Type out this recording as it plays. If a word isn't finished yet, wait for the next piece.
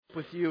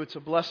With you. It's a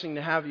blessing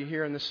to have you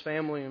here in this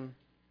family, and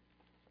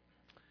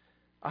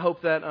I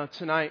hope that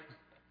tonight,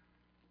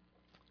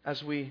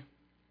 as we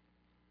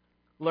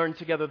learn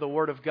together the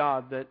Word of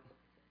God, that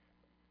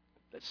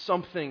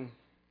something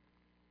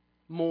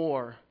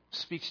more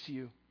speaks to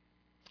you.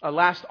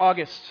 Last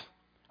August,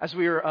 as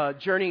we were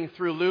journeying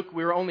through Luke,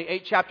 we were only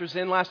 8 chapters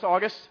in last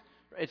August.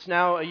 It's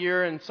now a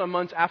year and some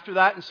months after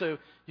that, and so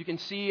you can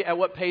see at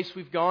what pace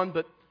we've gone.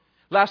 But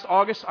last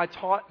August, I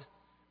taught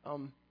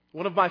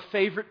one of my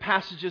favorite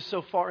passages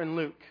so far in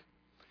Luke.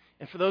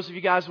 And for those of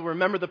you guys who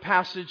remember the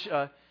passage,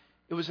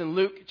 it was in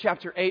Luke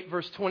chapter 8,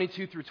 verse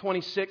 22 through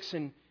 26,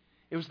 and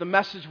it was the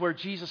message where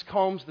Jesus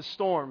calms the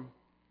storm.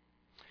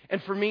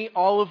 And for me,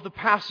 all of the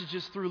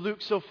passages through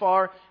Luke so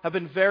far have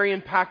been very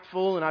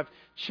impactful, and I've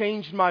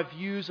changed my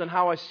views on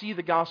how I see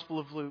the Gospel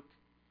of Luke.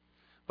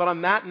 But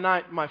on that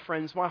night, my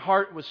friends, my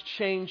heart was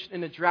changed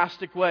in a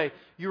drastic way.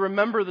 You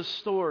remember the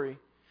story.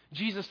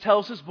 Jesus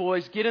tells his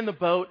boys, get in the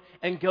boat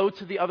and go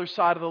to the other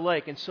side of the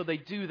lake. And so they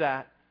do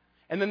that.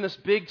 And then this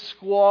big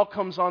squall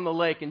comes on the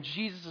lake, and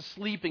Jesus is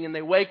sleeping, and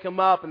they wake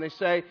him up, and they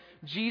say,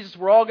 Jesus,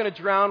 we're all going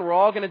to drown, we're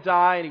all going to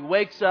die. And he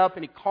wakes up,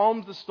 and he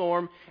calms the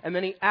storm, and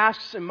then he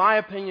asks, in my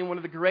opinion, one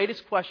of the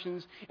greatest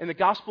questions in the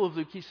Gospel of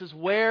Luke. He says,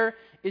 where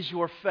is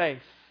your faith?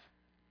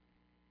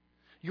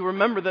 You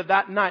remember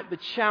that night, the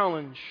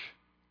challenge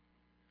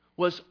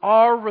was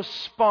our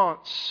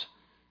response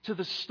to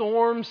the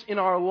storms in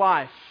our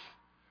life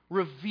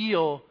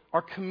reveal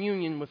our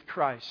communion with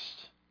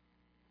Christ.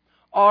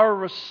 Our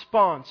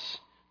response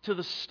to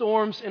the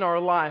storms in our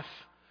life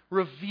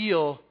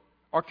reveal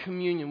our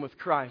communion with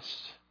Christ.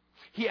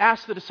 He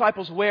asked the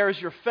disciples, where is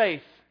your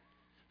faith?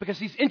 Because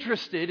he's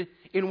interested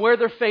in where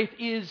their faith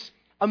is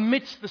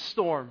amidst the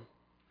storm.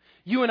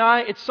 You and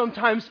I, it's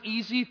sometimes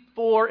easy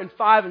 4 and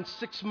 5 and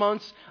 6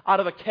 months out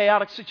of a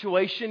chaotic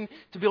situation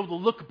to be able to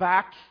look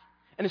back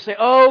and to say,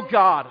 oh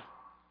God,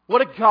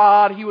 what a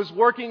God. He was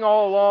working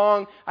all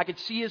along. I could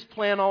see His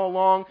plan all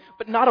along,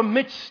 but not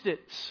amidst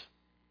it.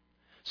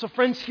 So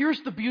friends,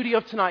 here's the beauty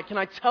of tonight. Can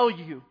I tell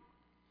you?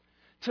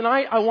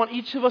 Tonight, I want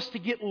each of us to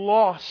get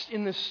lost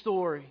in this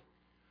story.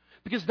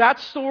 Because that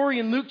story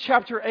in Luke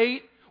chapter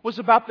 8 was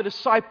about the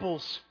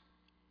disciples.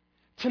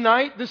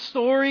 Tonight, this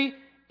story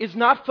is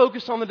not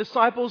focused on the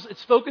disciples.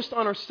 It's focused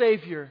on our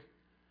Savior.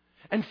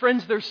 And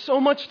friends, there's so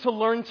much to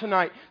learn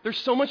tonight. There's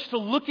so much to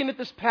look in at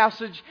this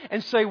passage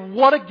and say,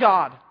 what a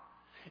God.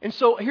 And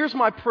so here's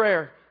my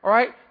prayer, all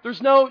right?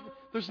 There's no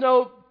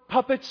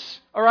puppets,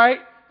 all right?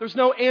 There's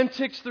no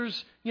antics.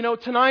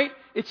 Tonight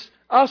it's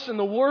us and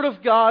the Word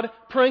of God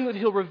praying that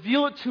He'll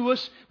reveal it to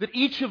us, that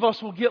each of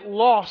us will get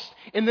lost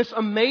in this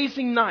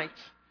amazing night.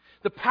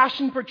 The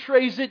Passion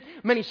portrays it.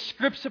 Many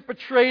scripts have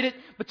portrayed it.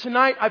 But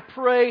tonight I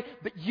pray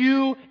that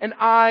you and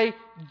I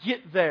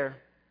get there.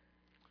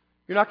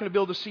 You're not going to be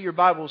able to see your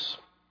Bibles,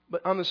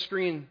 but on the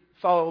screen,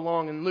 follow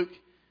along in Luke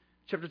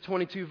chapter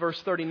 22, verse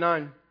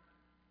 39.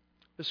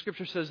 The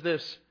scripture says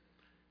this: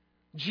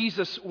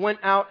 Jesus went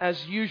out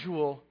as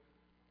usual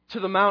to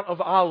the Mount of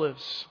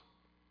Olives,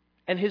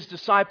 and His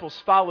disciples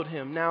followed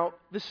Him. Now,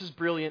 this is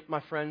brilliant, my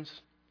friends.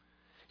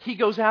 He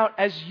goes out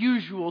as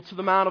usual to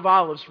the Mount of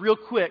Olives, real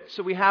quick,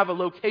 so we have a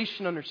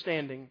location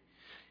understanding.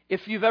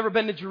 If you've ever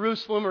been to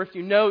Jerusalem, or if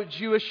you know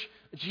Jewish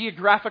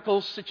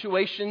geographical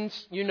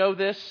situations, you know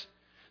this,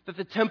 that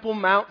the Temple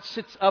Mount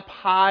sits up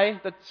high.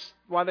 That's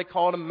why they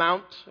call it a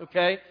mount,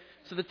 okay?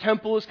 So the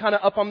temple is kind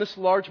of up on this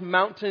large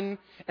mountain,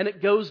 and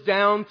it goes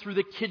down through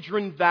the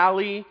Kidron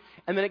Valley,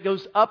 and then it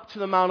goes up to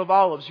the Mount of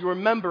Olives. You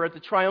remember at the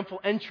triumphal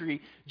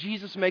entry,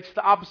 Jesus makes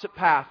the opposite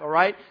path, all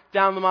right?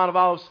 Down the Mount of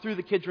Olives, through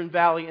the Kidron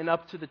Valley, and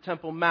up to the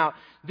Temple Mount.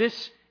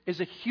 This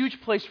is a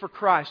huge place for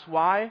Christ.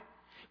 Why?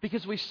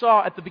 Because we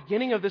saw at the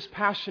beginning of this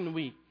Passion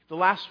Week, the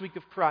last week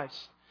of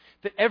Christ,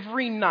 that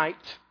every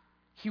night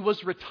He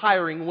was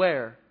retiring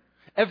where?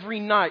 Every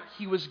night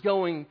He was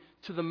going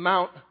to the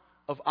Mount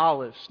of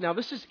Olives. Now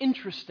this is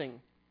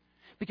interesting,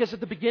 because at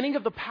the beginning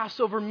of the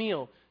Passover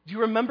meal, do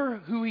you remember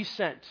who He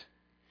sent?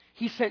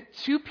 He sent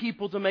 2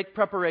 people to make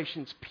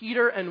preparations.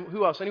 Peter and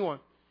who else? Anyone?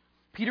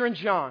 Peter and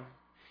John.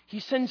 He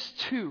sends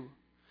 2.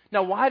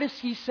 Now why does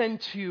He send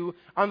 2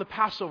 on the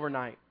Passover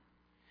night?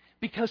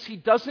 Because He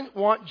doesn't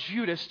want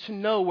Judas to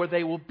know where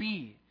they will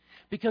be,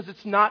 because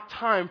it's not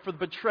time for the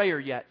betrayer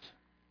yet.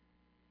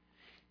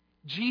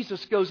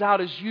 Jesus goes out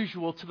as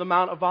usual to the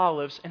Mount of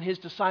Olives, and His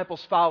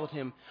disciples followed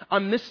Him.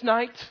 On this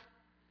night,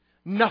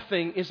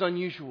 nothing is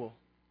unusual.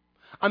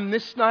 On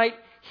this night,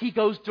 He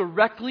goes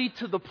directly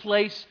to the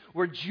place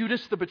where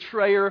Judas the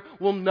betrayer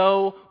will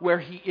know where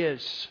he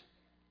is.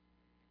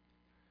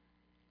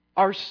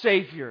 Our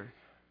Savior,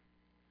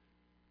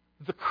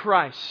 the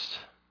Christ,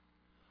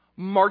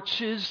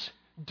 marches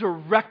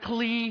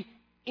directly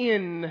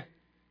in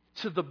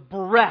to the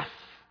breath,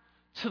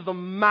 to the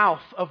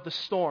mouth of the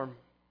storm.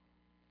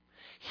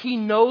 He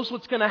knows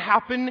what's going to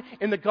happen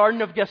in the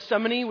Garden of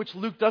Gethsemane, which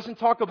Luke doesn't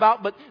talk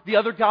about, but the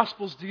other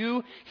Gospels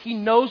do. He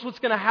knows what's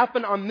going to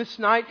happen on this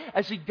night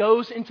as He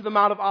goes into the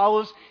Mount of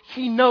Olives.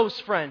 He knows,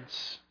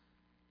 friends.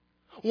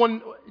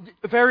 One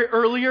very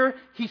earlier,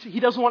 he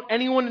doesn't want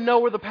anyone to know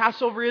where the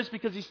Passover is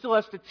because he still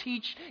has to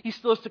teach, he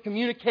still has to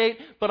communicate.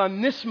 But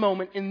on this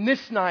moment, in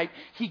this night,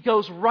 he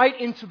goes right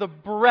into the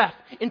breath,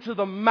 into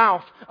the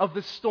mouth of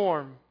the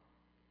storm.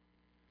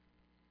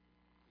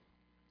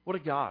 What a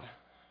God.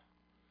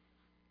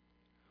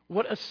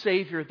 What a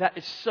Savior that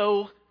is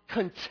so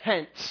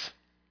content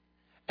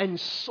and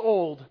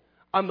sold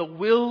on the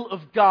will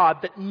of God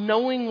that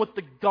knowing what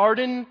the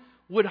garden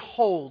would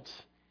hold,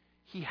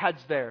 he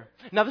heads there.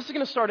 Now this is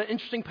going to start an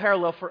interesting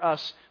parallel for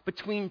us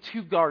between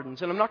two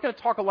gardens. And I'm not going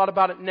to talk a lot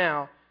about it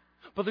now,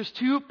 but there's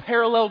two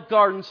parallel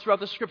gardens throughout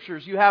the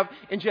Scriptures. You have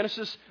in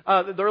Genesis,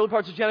 the early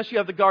parts of Genesis, you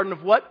have the Garden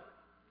of what?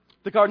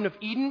 The Garden of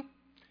Eden.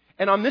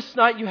 And on this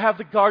night you have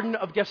the Garden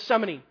of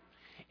Gethsemane.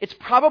 It's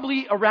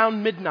probably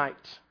around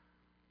midnight.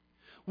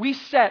 We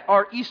set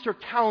our Easter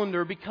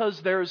calendar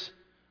because there's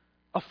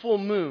a full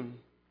moon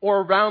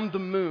or around the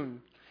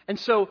moon. And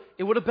so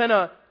it would have been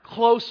a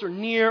close or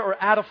near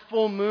or at a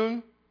full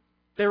moon.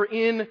 They're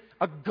in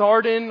a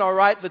garden, all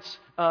right, that's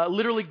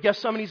literally,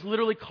 Gethsemane is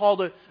literally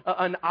called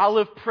an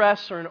olive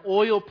press or an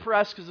oil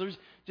press because there's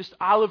just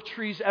olive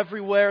trees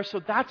everywhere. So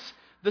that's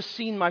the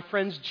scene, my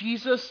friends.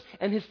 Jesus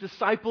and his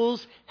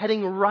disciples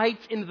heading right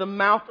into the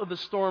mouth of the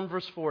storm,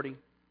 verse 40.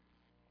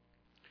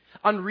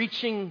 On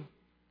reaching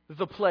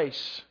the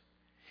place,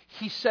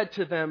 he said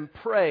to them,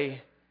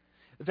 "Pray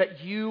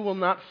that you will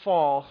not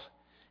fall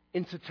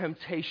into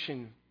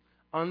temptation."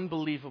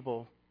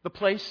 Unbelievable. The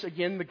place,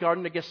 again, the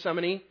Garden of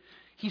Gethsemane.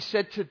 He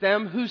said to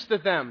them, who's the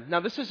them? Now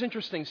this is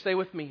interesting. Stay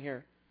with me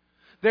here.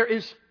 There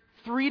is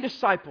 3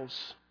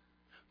 disciples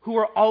who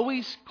are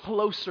always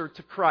closer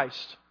to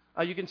Christ.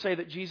 You can say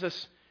that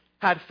Jesus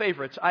had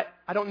favorites.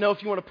 I don't know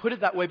if you want to put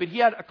it that way, but he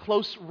had a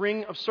close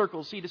ring of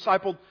circles. He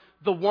discipled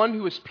the one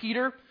who was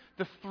Peter,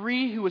 the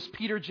 3 who was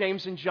Peter,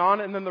 James, and John,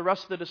 and then the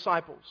rest of the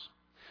disciples.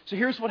 So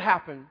here's what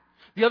happened.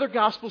 The other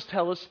Gospels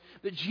tell us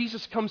that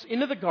Jesus comes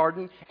into the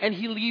garden and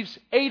he leaves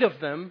 8 of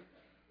them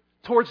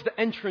towards the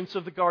entrance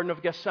of the Garden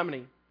of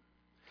Gethsemane.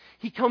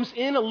 He comes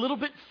in a little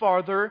bit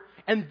farther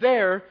and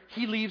there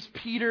he leaves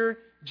Peter,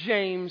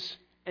 James,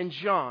 and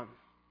John.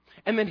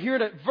 And then here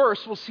in that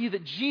verse we'll see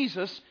that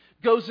Jesus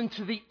goes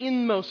into the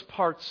inmost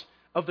parts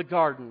of the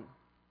garden.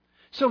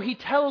 So he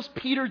tells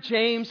Peter,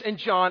 James, and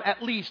John,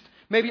 at least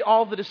maybe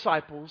all the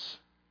disciples,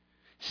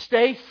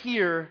 stay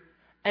here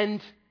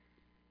and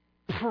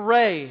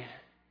pray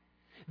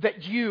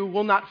that you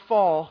will not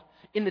fall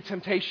into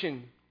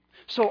temptation.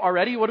 So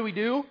already, what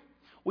do?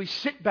 We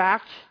sit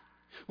back,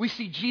 we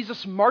see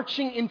Jesus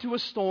marching into a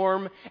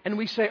storm, and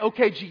we say,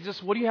 okay,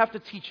 Jesus, what do you have to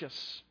teach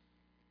us?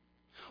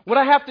 What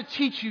I have to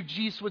teach you,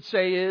 Jesus would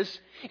say, is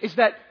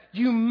that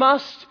you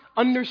must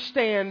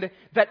understand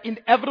that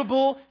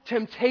inevitable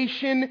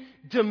temptation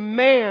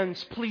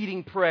demands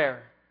pleading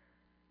prayer.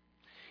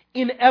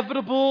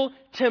 Inevitable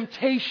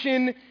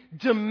temptation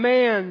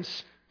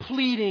demands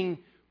pleading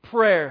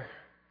prayer.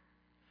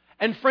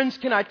 And friends,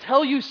 can I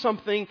tell you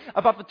something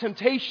about the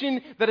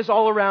temptation that is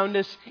all around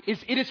us?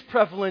 It is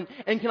prevalent.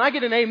 And can I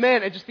get an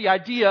amen at just the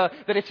idea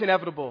that it's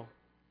inevitable?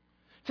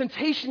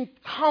 Temptation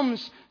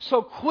comes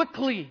so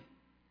quickly.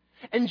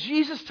 And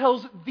Jesus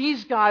tells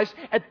these guys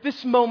at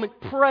this moment,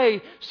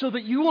 pray so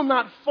that you will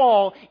not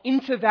fall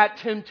into that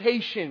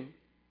temptation.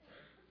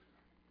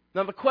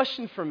 Now the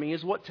question for me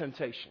is, what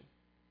temptation?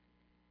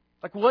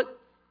 Like what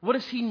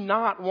does he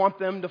not want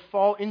them to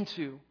fall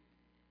into?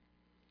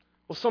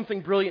 Well,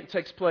 something brilliant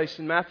takes place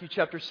in Matthew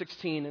chapter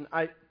 16, and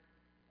I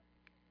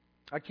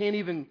can't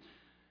even,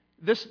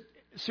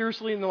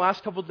 seriously, in the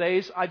last couple of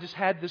days, I just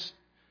had this,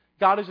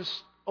 God has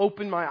just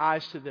opened my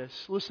eyes to this.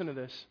 Listen to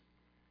this.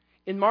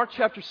 In Matthew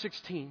chapter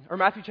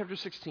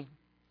 16,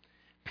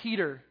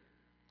 Peter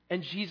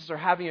and Jesus are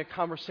having a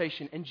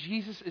conversation, and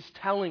Jesus is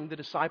telling the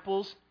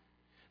disciples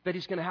that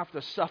he's going to have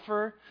to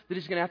suffer, that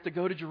he's going to have to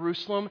go to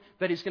Jerusalem,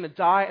 that he's going to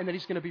die, and that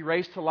he's going to be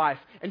raised to life.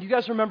 And you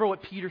guys remember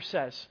what Peter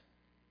says?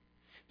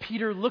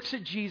 Peter looks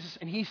at Jesus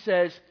and he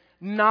says,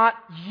 "Not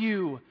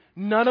you.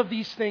 None of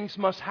these things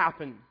must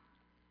happen."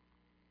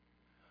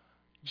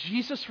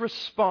 Jesus'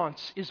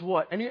 response is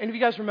what? Any of you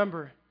guys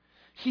remember?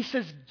 He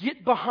says,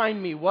 "Get behind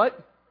me." What?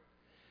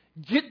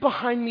 "Get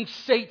behind me,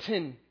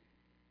 Satan."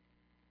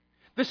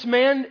 This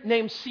man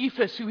named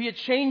Cephas, who he had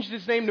changed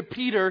his name to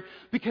Peter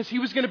because he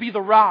was going to be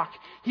the rock,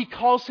 he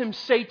calls him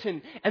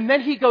Satan. And then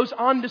he goes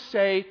on to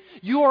say,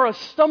 "You are a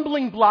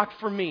stumbling block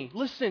for me."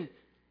 Listen.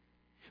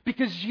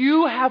 Because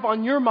you have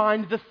on your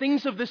mind the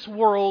things of this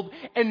world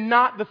and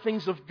not the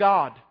things of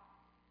God.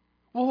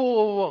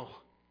 Whoa.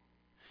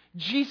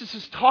 Jesus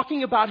is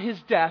talking about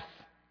his death.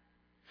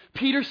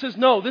 Peter says,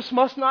 "No, this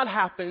must not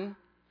happen."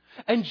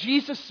 And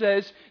Jesus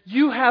says,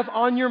 "You have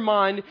on your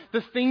mind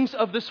the things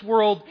of this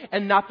world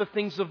and not the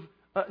things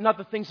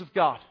of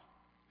God."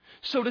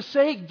 So to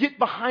say, "Get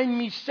behind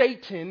me,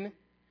 Satan,"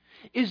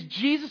 is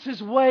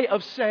Jesus' way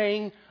of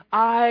saying,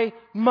 I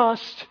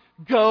must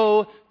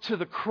go to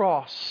the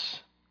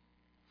cross.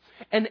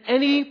 and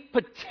any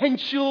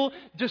potential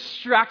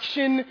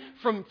distraction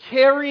from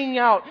carrying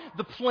out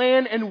the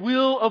plan and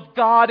will of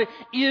God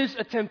is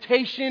a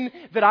temptation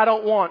that I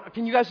don't want.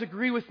 Can you guys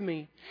agree with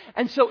me?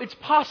 And so it's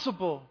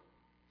possible,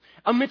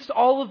 amidst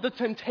all of the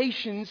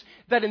temptations,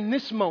 that in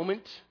this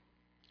moment,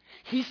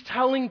 He's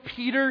telling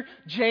Peter,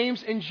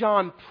 James, and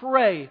John,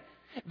 pray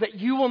that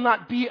you will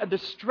not be a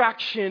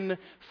distraction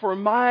for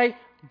my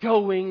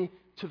going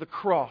to the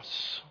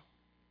cross.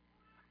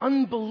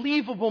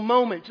 Unbelievable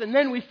moments. And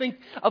then we think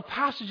of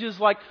passages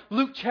like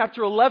Luke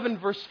chapter 11,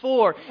 verse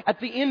 4, at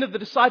the end of the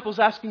disciples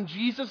asking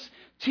Jesus,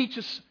 teach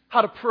us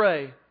how to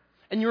pray.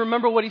 And you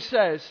remember what He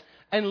says,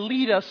 and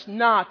lead us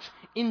not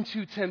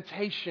into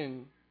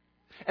temptation.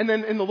 And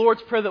then in the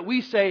Lord's Prayer that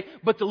we say,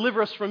 but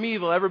deliver us from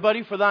evil.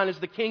 Everybody, for thine is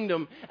the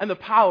kingdom and the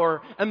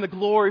power and the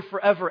glory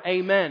forever.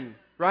 Amen.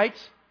 Right?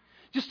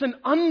 Just an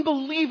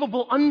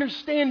unbelievable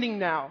understanding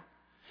now.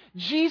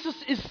 Jesus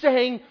is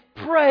saying,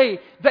 pray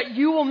that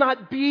you will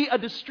not be a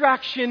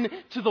distraction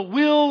to the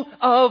will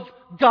of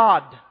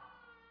God.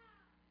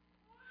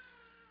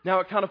 Now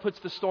it kind of puts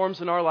the storms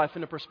in our life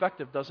into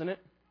perspective, doesn't it?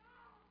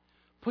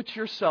 Put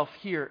yourself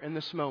here in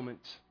this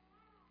moment.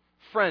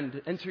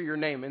 Friend, enter your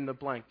name in the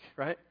blank,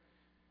 right?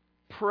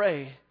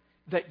 Pray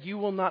that you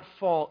will not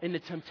fall into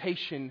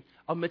temptation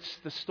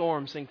amidst the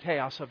storms and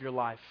chaos of your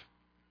life.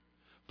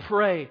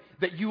 Pray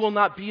that you will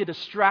not be a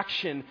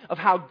distraction of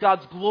how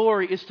God's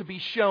glory is to be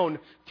shown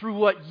through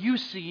what you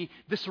see,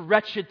 this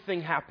wretched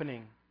thing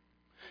happening.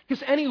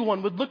 Because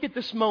anyone would look at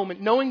this moment,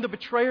 knowing the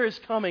betrayer is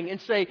coming, and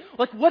say,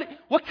 like,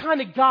 what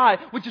kind of guy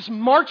would just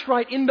march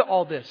right into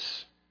all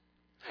this?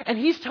 And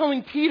He's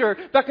telling Peter,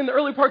 back in the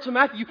early parts of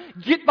Matthew,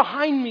 get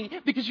behind me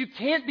because you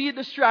can't be a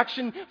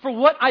distraction for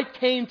what I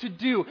came to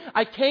do.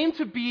 I came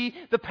to be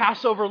the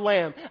Passover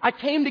lamb. I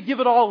came to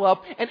give it all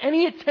up, and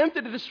any attempt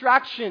at a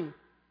distraction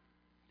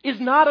is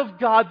not of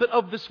God, but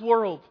of this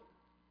world.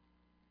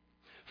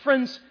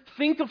 Friends,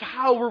 think of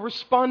how we're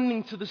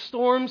responding to the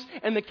storms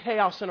and the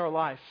chaos in our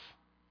life.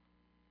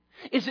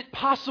 Is it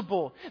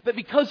possible that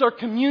because our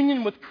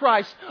communion with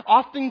Christ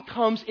often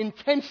comes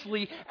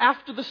intensely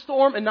after the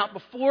storm and not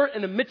before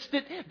and amidst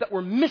it, that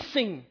we're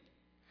missing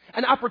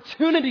an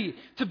opportunity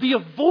to be a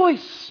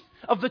voice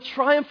of the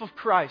triumph of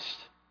Christ?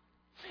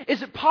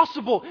 Is it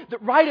possible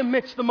that right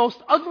amidst the most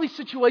ugly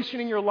situation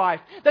in your life,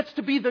 that's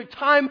to be the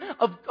time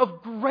of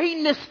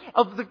greatness,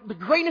 of the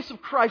greatness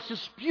of Christ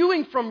just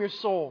spewing from your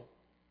soul?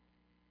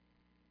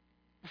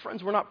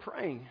 Friends, we're not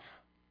praying.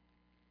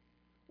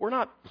 We're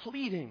not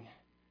pleading,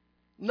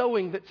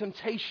 knowing that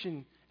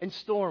temptation and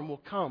storm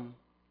will come.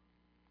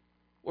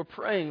 We're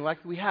praying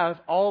like we have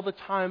all the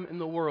time in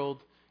the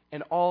world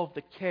and all of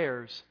the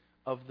cares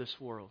of this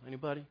world.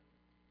 Anybody?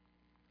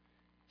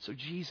 So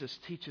Jesus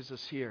teaches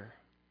us here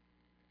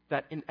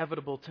that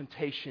inevitable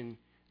temptation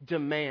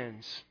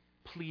demands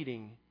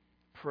pleading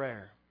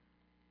prayer.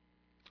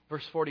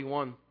 Verse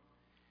 41,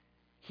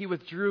 He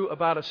withdrew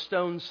about a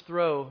stone's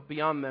throw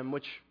beyond them,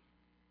 which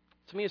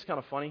to me is kind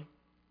of funny.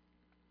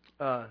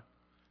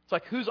 It's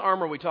like, whose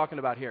arm are we talking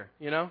about here,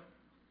 you know?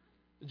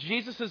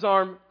 Jesus'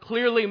 arm,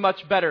 clearly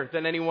much better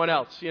than anyone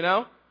else, you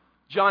know?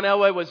 John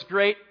Elway was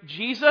great.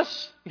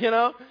 Jesus, you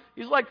know,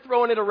 he's like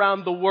throwing it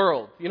around the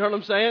world. You know what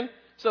I'm saying?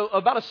 So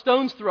about a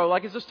stone's throw,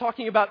 like, is this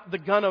talking about the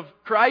gun of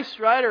Christ,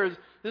 right? Or is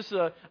this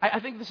I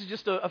think this is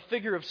just a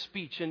figure of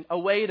speech and a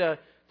way to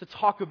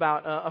talk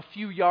about a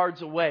few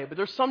yards away. But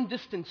there's some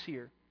distance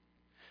here.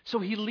 So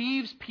He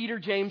leaves Peter,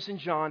 James, and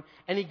John,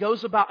 and He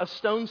goes about a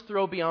stone's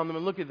throw beyond them.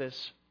 And look at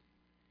this.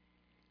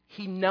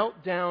 He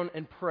knelt down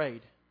and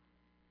prayed,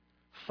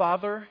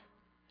 Father,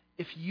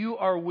 if you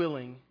are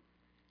willing,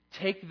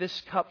 take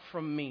this cup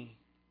from me.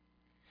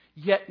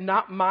 Yet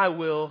not my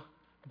will,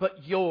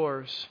 but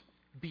yours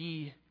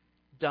be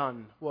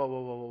done. Whoa,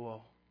 whoa, whoa, whoa,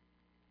 whoa.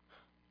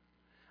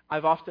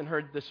 I've often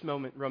heard this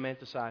moment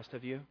romanticized,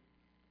 have you?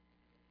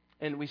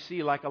 And we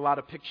see like a lot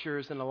of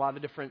pictures and a lot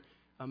of different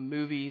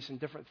movies and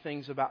different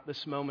things about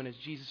this moment as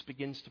Jesus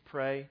begins to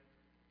pray.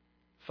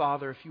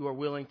 Father, if you are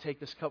willing, take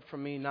this cup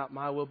from me, not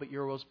my will, but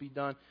your will be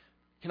done.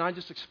 Can I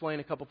just explain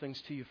a couple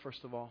things to you,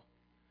 first of all?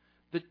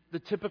 The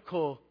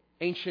typical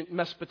ancient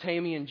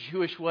Mesopotamian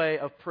Jewish way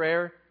of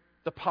prayer,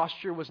 the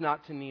posture was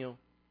not to kneel.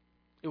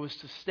 It was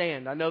to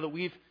stand. I know that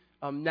we've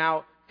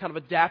now kind of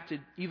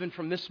adapted, even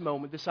from this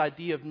moment, this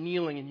idea of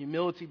kneeling and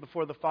humility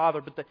before the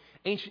Father. But the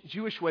ancient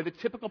Jewish way, the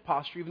typical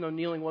posture, even though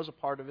kneeling was a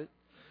part of it,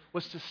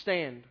 was to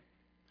stand.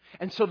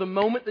 And so the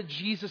moment that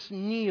Jesus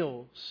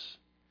kneels,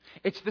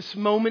 it's this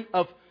moment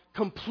of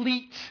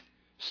complete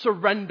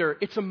surrender.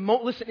 It's a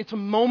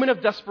moment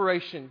of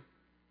desperation.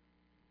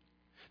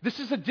 This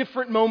is a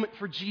different moment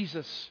for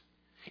Jesus.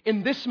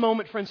 In this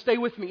moment, friends, stay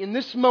with me. In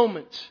this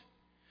moment,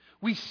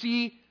 we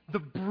see the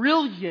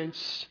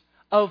brilliance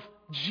of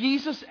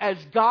Jesus as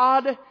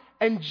God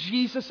and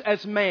Jesus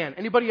as man.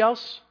 Anybody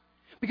else?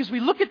 Because we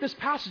look at this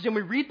passage and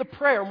we read the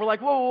prayer and we're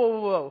like, whoa, whoa,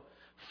 whoa, whoa.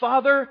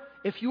 Father,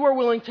 if you are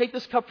willing, take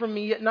this cup from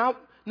me, yet not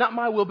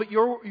my will, but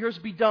yours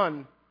be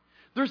done.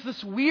 There's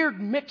this weird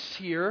mix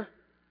here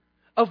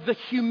of the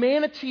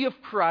humanity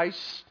of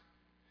Christ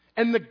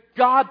and the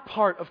God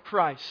part of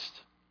Christ.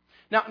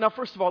 Now,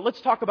 first of all,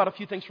 let's talk about a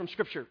few things from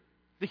Scripture.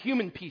 The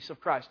human piece of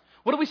Christ.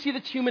 What do we see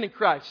that's human in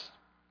Christ?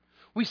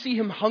 We see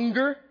Him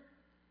hunger.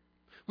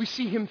 We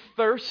see Him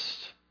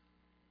thirst.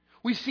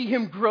 We see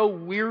Him grow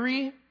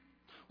weary.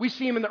 We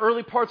see Him in the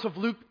early parts of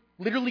Luke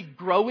literally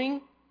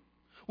growing.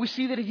 We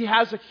see that He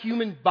has a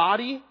human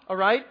body, all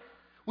right?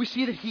 We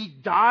see that He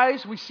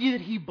dies. We see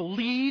that He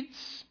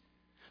bleeds.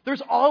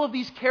 There's all of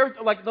these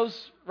characters, like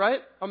those,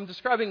 right? I'm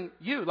describing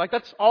you. Like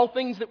that's all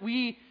things that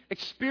we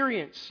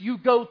experience. You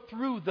go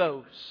through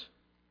those.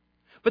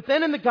 But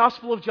then in the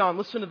Gospel of John,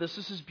 listen to this.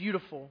 This is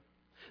beautiful.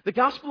 The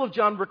Gospel of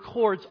John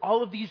records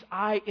all of these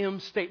I am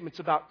statements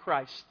about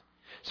Christ.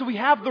 So we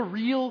have the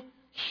real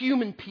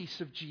human piece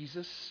of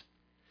Jesus.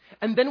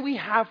 And then we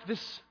have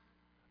this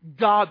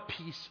God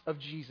piece of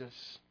Jesus.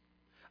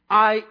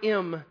 I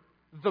am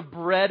the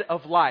bread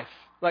of life.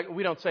 Like,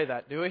 we don't say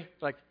that, do we?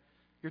 Like,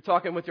 you're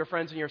talking with your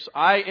friends and you're,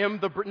 I am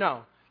the bread.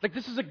 No. Like,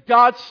 this is a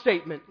God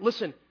statement.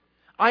 Listen,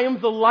 I am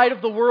the light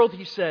of the world,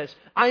 He says.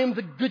 I am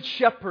the good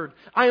shepherd.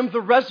 I am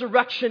the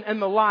resurrection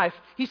and the life.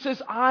 He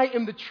says, I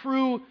am the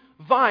true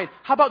vine.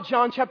 How about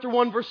John chapter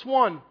 1, verse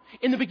 1?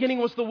 In the beginning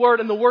was the Word,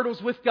 and the Word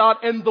was with God,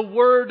 and the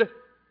Word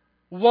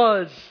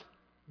was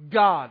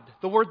God.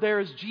 The word there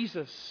is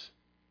Jesus.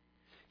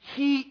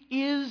 He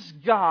is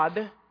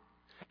God,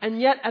 and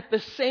yet at the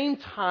same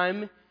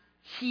time,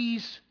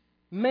 He's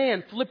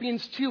man.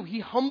 Philippians 2, He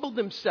humbled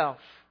Himself.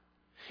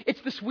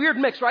 It's this weird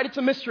mix, right? It's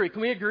a mystery.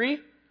 Can we agree?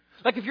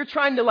 Like if you're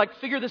trying to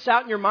figure this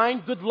out in your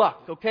mind, good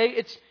luck, okay?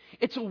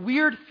 It's a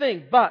weird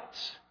thing, but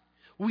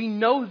we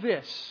know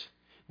this,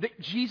 that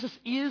Jesus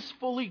is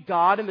fully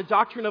God, and the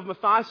doctrine of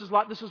Matthias is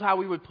this is how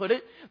we would put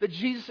it, that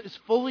Jesus is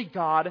fully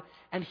God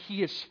and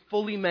He is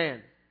fully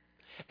man.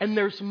 And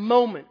there's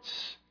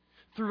moments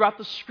throughout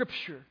the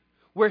Scripture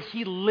where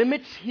He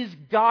limits His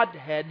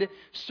Godhead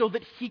so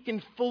that He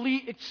can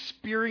fully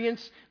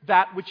experience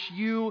that which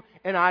you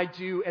and I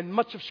do, and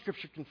much of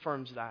Scripture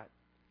confirms that.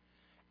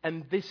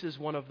 And this is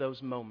one of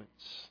those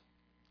moments.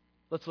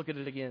 Let's look at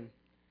it again.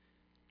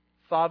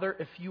 Father,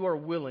 if you are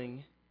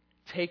willing,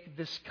 take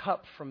this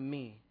cup from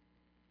me.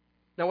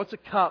 Now, what's a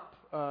cup?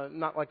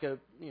 Not like a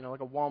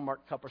Walmart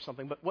cup or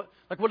something, but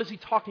what is He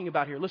talking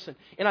about here? Listen,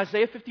 in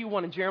Isaiah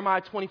 51 and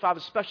Jeremiah 25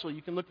 especially,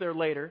 you can look there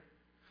later.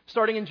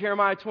 Starting in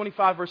Jeremiah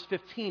 25 verse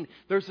 15,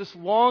 there's this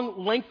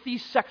long, lengthy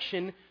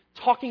section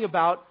talking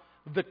about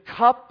the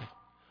cup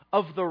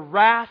of the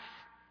wrath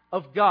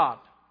of God.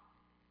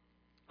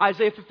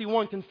 Isaiah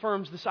 51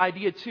 confirms this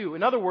idea too.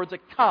 In other words, a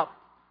cup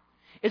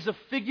is a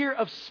figure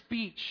of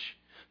speech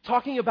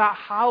talking about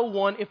how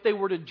one, if they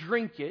were to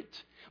drink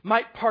it,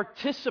 might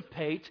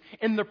participate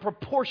in the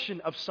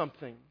proportion of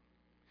something.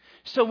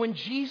 So when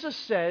Jesus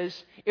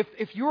says,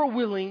 if you're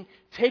willing,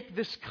 take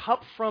this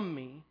cup from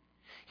me,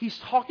 He's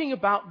talking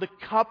about the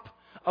cup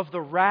of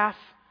the wrath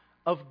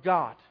of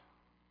God.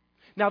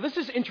 Now this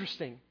is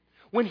interesting.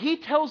 When He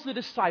tells the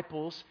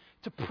disciples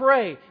to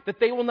pray that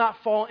they will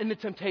not fall into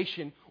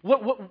temptation,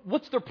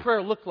 what's their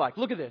prayer look like?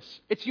 Look at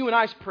this. It's you and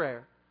I's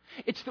prayer.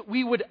 It's that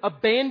we would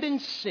abandon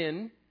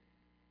sin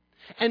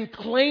and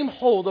claim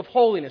hold of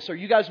holiness. Are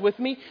you guys with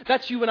me?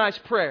 That's you and I's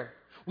prayer.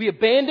 We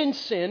abandon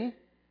sin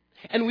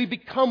and we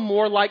become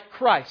more like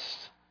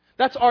Christ.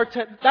 That's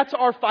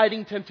our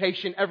fighting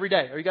temptation every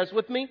day. Are you guys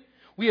with me?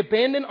 We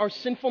abandon our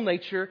sinful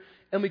nature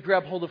and we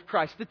grab hold of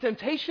Christ. The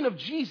temptation of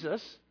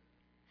Jesus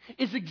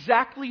is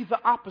exactly the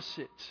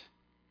opposite.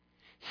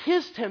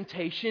 His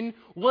temptation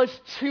was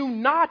to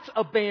not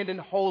abandon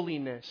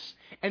holiness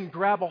and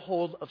grab a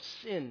hold of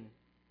sin.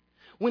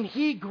 When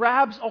He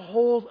grabs a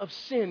hold of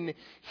sin,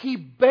 He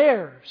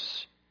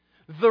bears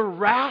the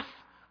wrath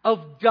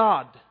of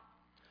God,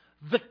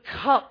 the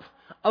cup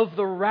of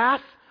the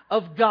wrath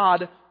of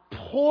God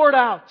poured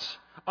out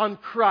on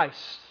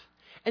Christ.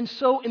 And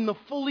so in the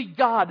fully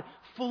God,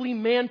 fully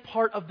man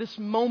part of this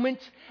moment,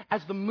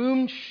 as the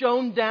moon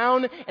shone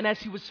down and as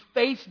He was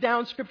face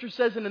down, Scripture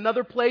says in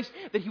another place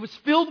that He was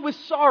filled with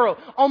sorrow,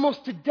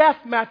 almost to death,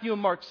 Matthew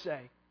and Mark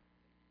say.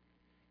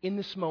 In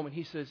this moment,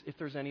 He says, if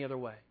there's any other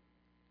way,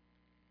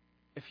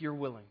 if you're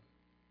willing,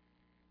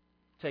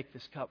 take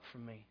this cup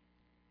from me.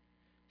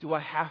 Do I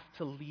have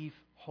to leave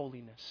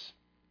holiness?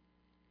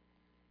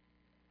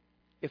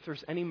 If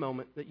there's any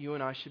moment that you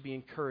and I should be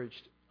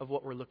encouraged of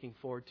what we're looking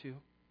forward to,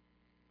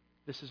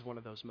 this is one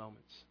of those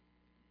moments.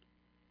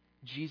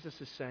 Jesus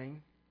is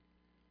saying,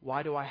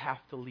 why do I have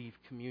to leave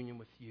communion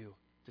with you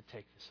to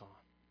take this on?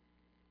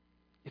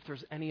 If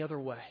there's any other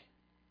way,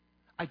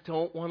 I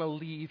don't want to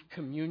leave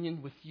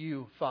communion with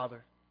you,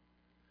 Father.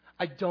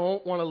 I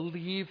don't want to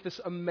leave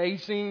this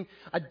amazing,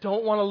 I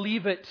don't want to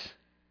leave it.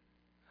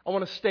 I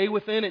want to stay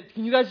within it.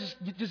 Can you guys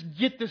just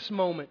get this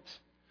moment?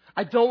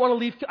 I don't want to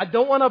leave, I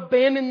don't want to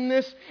abandon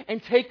this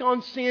and take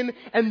on sin.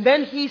 And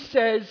then He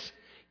says,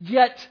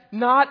 yet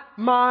not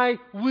my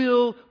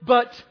will,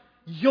 but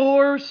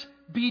yours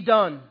be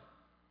done.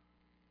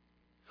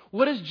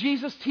 What does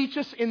Jesus teach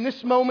us in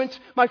this moment,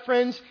 my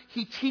friends?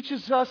 He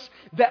teaches us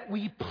that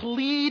we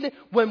plead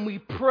when we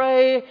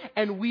pray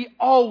and we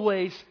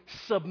always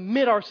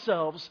submit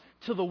ourselves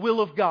to the will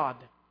of God.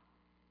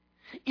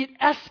 It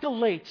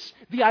escalates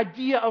the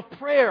idea of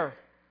prayer.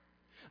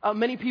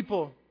 Many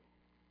people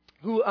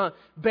who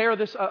bear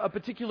this a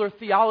particular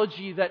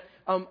theology that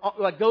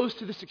goes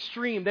to this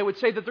extreme, they would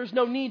say that there's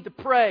no need to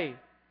pray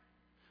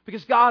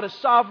because God is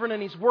sovereign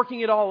and He's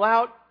working it all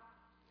out.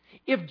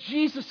 If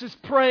Jesus is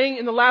praying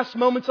in the last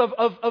moments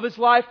of His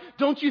life,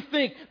 don't you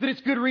think that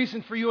it's good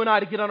reason for you and I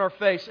to get on our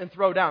face and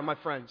throw down, my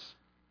friends?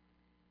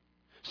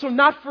 So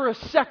not for a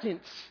second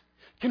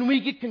can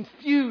we get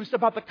confused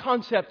about the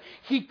concept.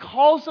 He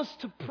calls us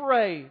to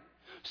pray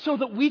so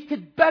that we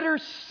could better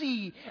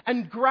see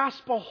and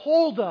grasp a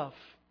hold of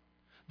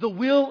the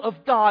will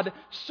of God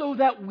so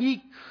that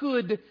we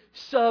could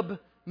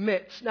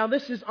submit. Now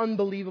this is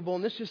unbelievable,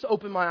 and this just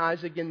opened my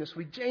eyes again this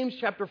week. James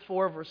chapter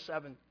 4, verse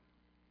 7.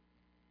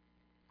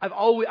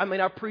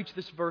 I've preached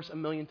this verse a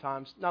million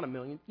times. Not a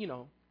million,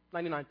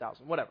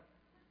 99,000, whatever.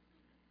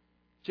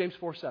 James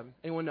 4, 7.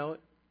 Anyone know it?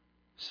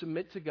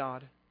 Submit to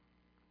God,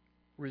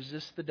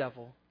 resist the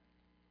devil,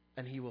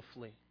 and he will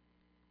flee.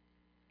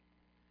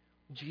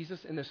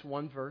 Jesus, in this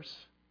one verse,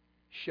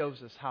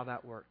 shows us how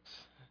that works.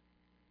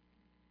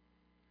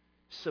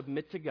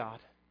 Submit to God,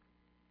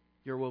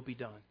 your will be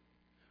done.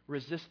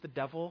 Resist the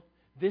devil.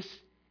 This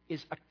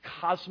is a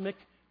cosmic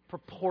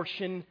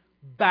proportion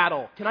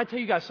battle. Can I tell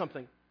you guys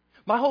something?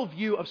 My whole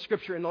view of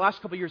Scripture in the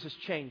last couple of years has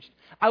changed.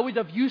 I would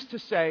have used to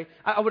say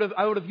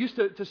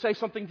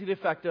something to the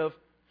effect of,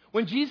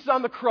 when Jesus is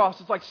on the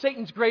cross, it's like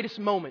Satan's greatest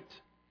moment.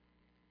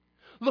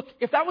 Look,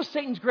 if that was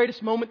Satan's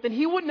greatest moment, then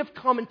he wouldn't have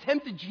come and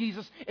tempted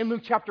Jesus in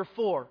Luke chapter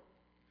 4.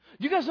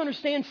 You guys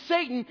understand?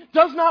 Satan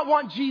does not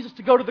want Jesus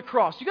to go to the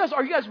cross.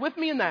 Are you guys with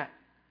me in that?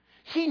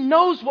 He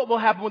knows what will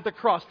happen with the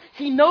cross.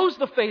 He knows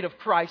the fate of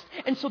Christ.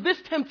 And so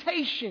this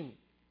temptation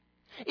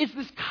is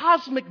this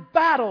cosmic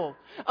battle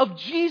of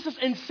Jesus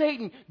and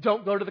Satan.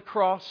 Don't go to the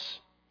cross.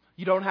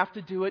 You don't have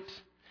to do it.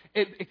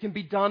 It can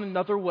be done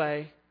another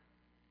way.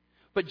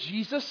 But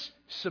Jesus,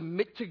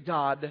 submit to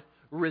God,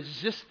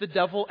 resist the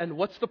devil, and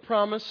what's the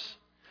promise?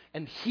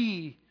 And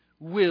he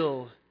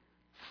will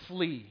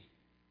flee.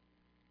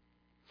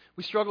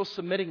 We struggle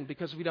submitting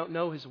because we don't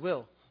know His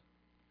will,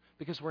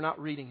 because we're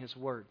not reading His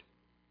Word.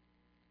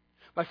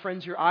 My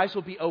friends, your eyes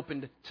will be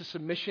opened to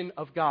submission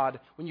of God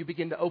when you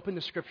begin to open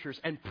the Scriptures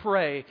and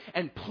pray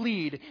and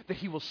plead that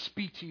He will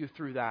speak to you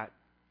through that.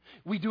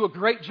 We do a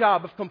great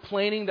job of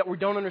complaining that we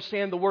don't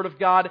understand the Word of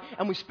God,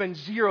 and we spend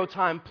zero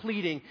time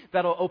pleading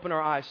that'll open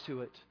our eyes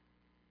to it.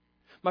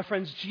 My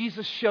friends,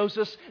 Jesus shows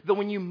us that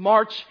when you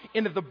march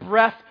into the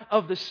breath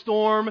of the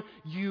storm,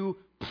 you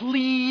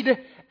plead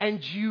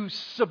and you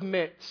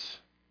submit.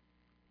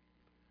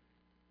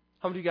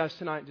 How many of you guys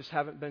tonight just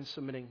haven't been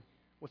submitting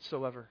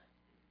whatsoever?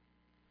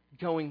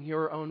 Going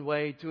your own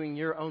way, doing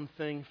your own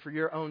thing for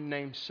your own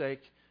name's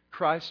sake.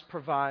 Christ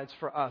provides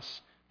for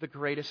us the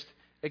greatest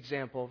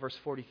example. Verse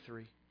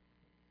 43.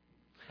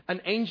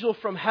 An angel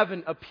from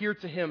heaven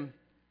appeared to him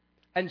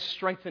and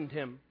strengthened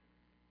him.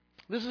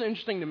 This is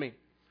interesting to me.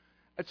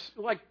 It's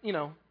like,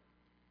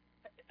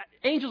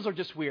 angels are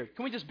just weird.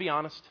 Can we just be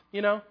honest?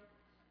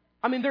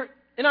 I mean,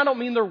 and I don't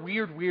mean they're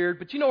weird,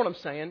 but you know what I'm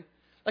saying.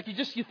 Like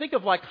you think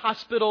of like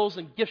hospitals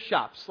and gift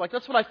shops. Like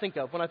that's what I think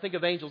of when I think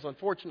of angels,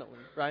 unfortunately,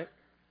 right?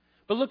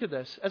 But look at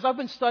this. As I've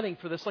been studying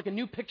for this, like a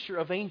new picture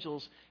of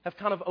angels have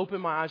kind of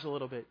opened my eyes a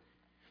little bit.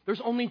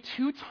 There's only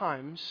 2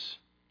 times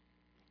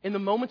in the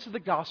moments of the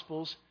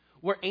Gospels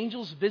where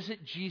angels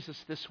visit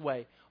Jesus this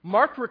way.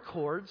 Mark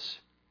records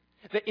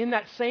that in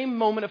that same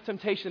moment of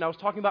temptation I was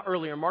talking about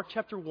earlier, Mark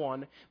chapter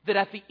 1, that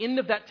at the end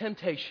of that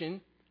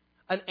temptation,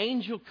 an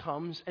angel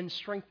comes and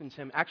strengthens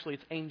him. Actually,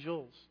 it's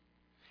angels.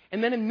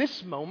 And then in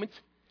this moment,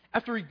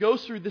 after he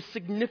goes through this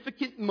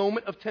significant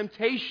moment of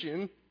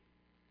temptation,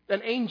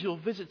 an angel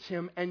visits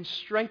him and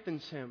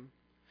strengthens him.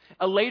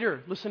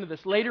 Later, listen to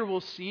this. Later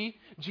we'll see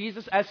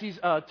Jesus as he's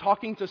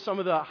talking to some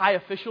of the high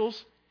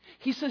officials.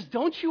 He says,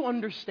 don't you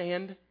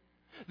understand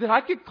that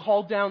I could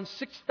call down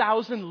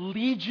 6,000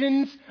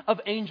 legions of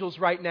angels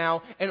right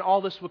now and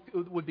all this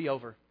would be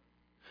over?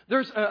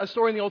 There's a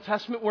story in the Old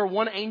Testament where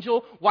one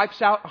angel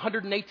wipes out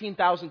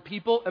 118,000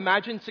 people.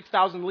 Imagine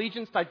 6,000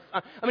 legions.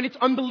 It's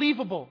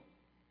unbelievable.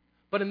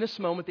 But in this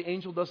moment, the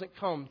angel doesn't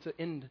come to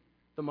end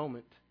the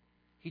moment.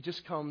 He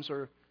just comes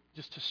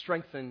just to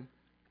strengthen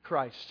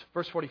Christ.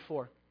 Verse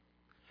 44.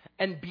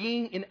 And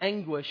being in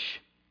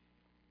anguish,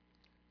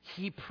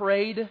 he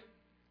prayed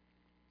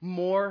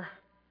more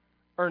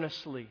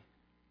earnestly.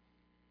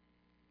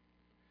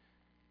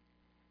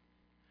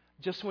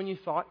 Just when you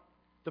thought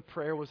the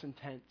prayer was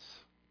intense,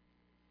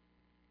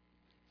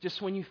 just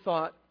when you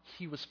thought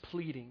he was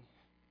pleading,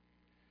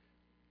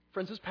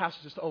 friends, this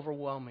passage is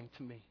overwhelming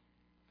to me.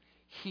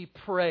 He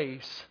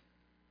prays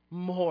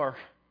more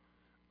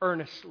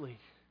earnestly.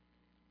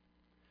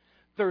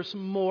 There's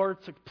more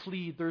to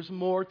plead. There's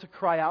more to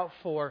cry out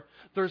for.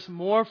 There's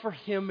more for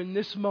him in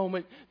this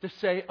moment to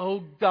say,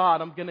 oh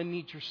God, I'm going to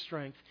need your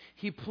strength.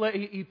 He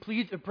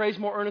prays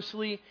more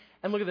earnestly.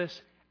 And look at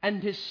this.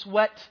 And his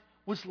sweat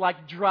was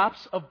like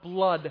drops of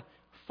blood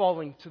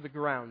falling to the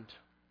ground.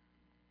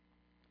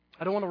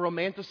 I don't want to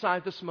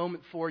romanticize this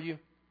moment for you,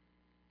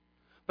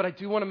 But I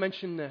do want to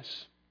mention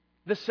this.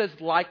 This says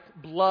like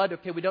blood.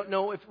 Okay, we don't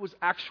know if it was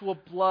actual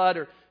blood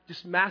or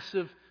just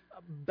massive,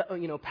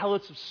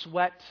 pellets of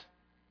sweat.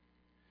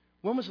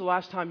 When was the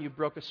last time you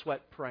broke a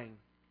sweat praying?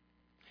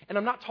 And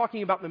I'm not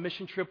talking about the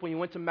mission trip when you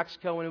went to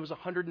Mexico and it was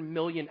 100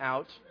 million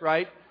out,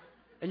 right?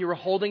 And you were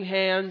holding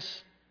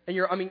hands and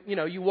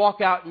you walk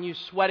out and you're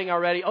sweating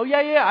already. Oh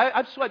yeah,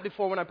 I've sweat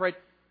before when I prayed.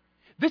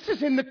 This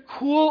is in the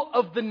cool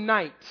of the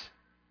night,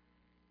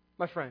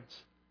 my friends.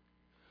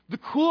 The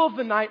cool of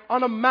the night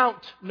on a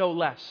mount, no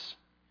less.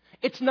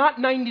 It's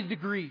not 90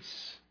 degrees.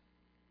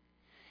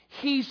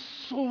 He's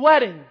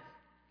sweating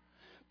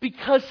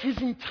because his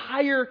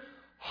entire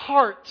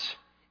heart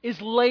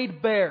is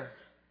laid bare.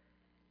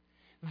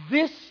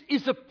 This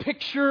is a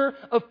picture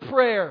of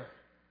prayer.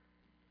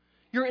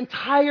 Your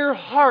entire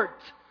heart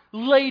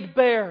laid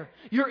bare.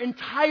 Your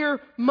entire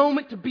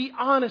moment to be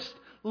honest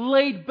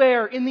laid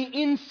bare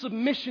in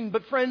submission.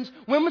 But friends,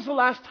 when was the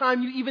last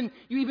time you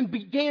even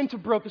began to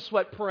break a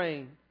sweat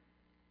praying?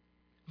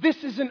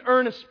 This is an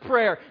earnest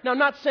prayer. Now, I'm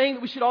not saying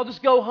that we should all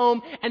just go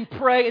home and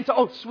pray and say,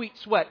 oh, sweet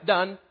sweat,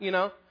 done,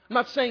 I'm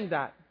not saying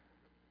that.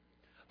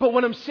 But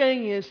what I'm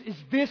saying is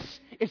this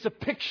is a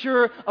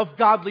picture of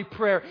godly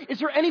prayer. Is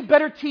there any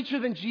better teacher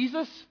than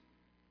Jesus?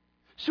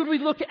 Should we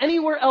look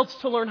anywhere else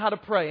to learn how to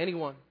pray?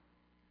 Anyone?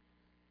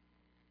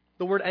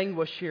 The word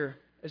anguish here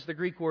is the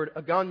Greek word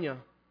agania.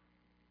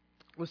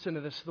 Listen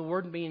to this. The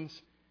word means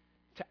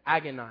to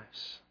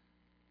agonize,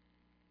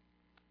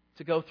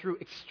 to go through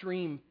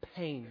extreme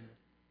pain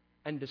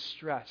and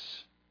distress.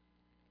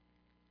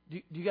 Do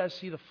you guys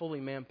see the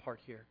fully man part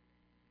here?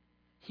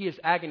 He is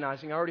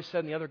agonizing. I already said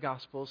in the other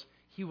Gospels,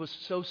 he was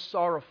so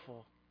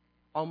sorrowful,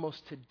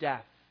 almost to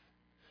death.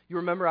 You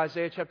remember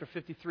Isaiah chapter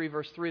 53,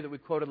 verse 3 that we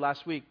quoted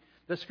last week.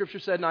 The scripture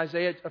said in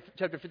Isaiah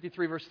chapter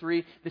 53, verse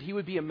 3, that he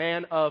would be a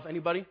man of,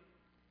 anybody?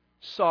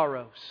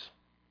 Sorrows.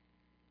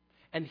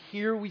 And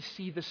here we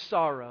see the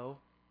sorrow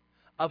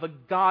of a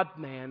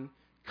God-man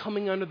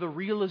coming under the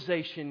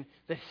realization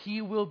that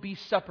he will be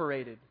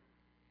separated,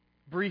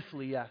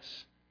 briefly, yes,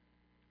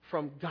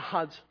 from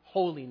God's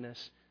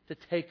holiness to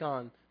take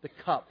on the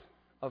cup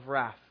of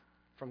wrath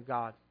from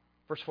God.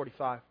 Verse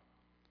 45.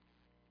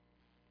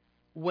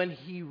 When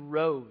he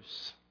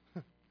rose.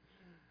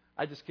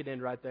 I just could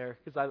end right there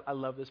because I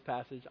love this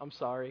passage. I'm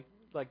sorry.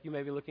 Like, you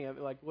may be looking at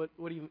me like, what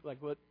do you,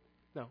 like, what?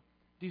 No.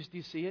 Do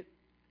you see it?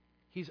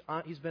 He's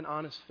been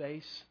on his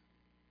face,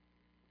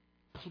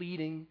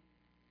 pleading,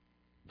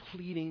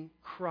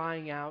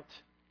 crying out,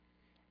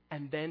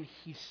 and then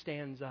he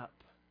stands up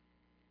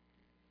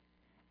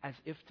as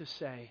if to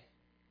say,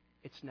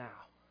 it's now.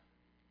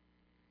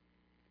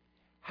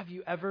 Have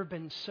you ever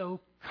been so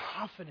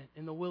confident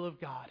in the will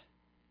of God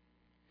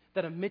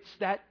that amidst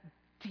that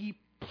deep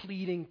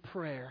pleading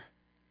prayer,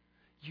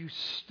 you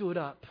stood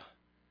up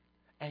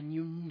and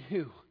you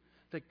knew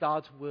that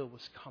God's will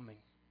was coming?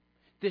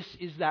 This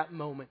is that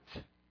moment.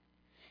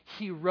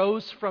 He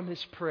rose from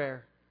his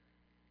prayer.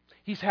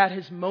 He's had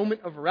his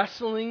moment of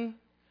wrestling,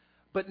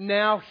 but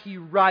now he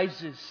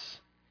rises.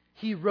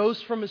 He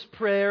rose from his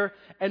prayer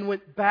and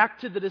went back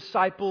to the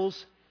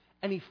disciples,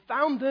 and he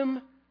found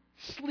them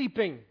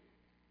sleeping.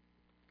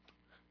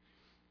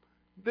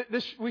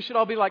 We should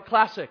all be like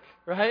classic,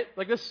 right?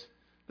 Like this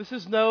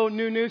is no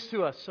new news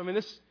to us. I mean,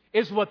 this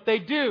is what they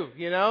do,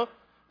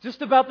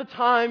 Just about the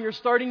time you're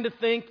starting to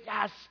think,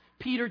 yes,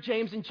 Peter,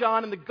 James, and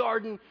John in the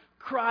garden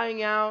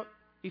crying out,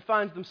 he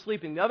finds them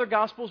sleeping. The other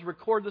Gospels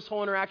record this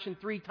whole interaction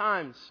 3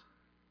 times.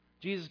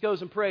 Jesus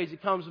goes and prays. He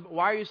comes,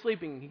 why are you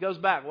sleeping? He goes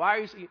back.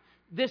 Why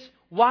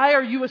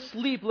are you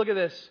asleep? Look at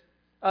this.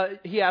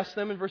 He asks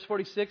them in verse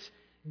 46,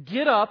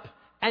 get up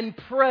and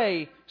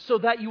pray so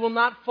that you will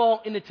not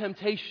fall into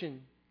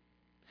temptation.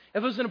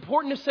 If it was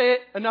important to say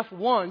it enough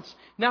once,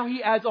 now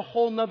he adds a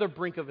whole nother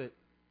brink of it.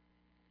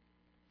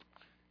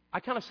 I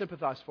kind of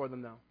sympathize for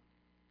them though.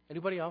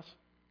 Anybody else?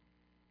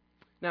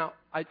 Now,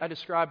 I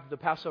described the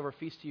Passover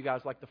feast to you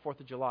guys like the 4th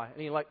of July.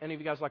 Any of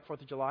you guys like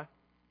 4th of July?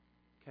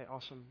 Okay,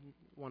 awesome.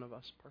 One of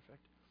us. Perfect.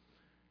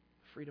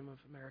 Freedom of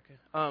America.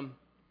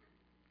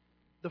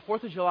 The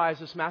 4th of July is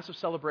this massive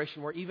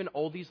celebration where even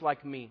oldies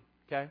like me,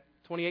 okay,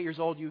 28 years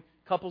old, you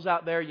couples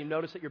out there, you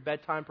notice that your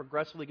bedtime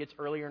progressively gets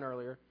earlier and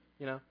earlier,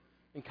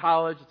 In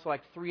college, it's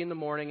like 3 in the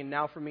morning, and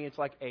now for me, it's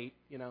like 8,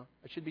 I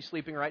should be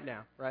sleeping right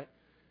now, right?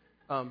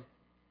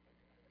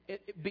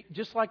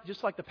 Just like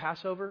the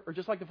Passover, or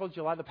just like the 4th of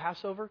July, the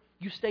Passover,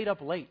 you stayed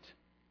up late,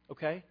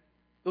 okay?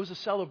 It was a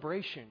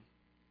celebration.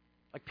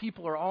 Like,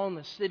 people are all in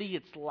the city,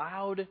 it's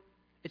loud.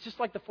 It's just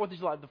like the 4th of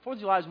July. The 4th of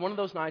July is one of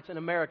those nights in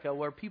America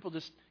where people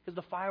just, because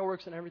the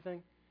fireworks and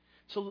everything.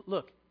 So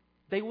look,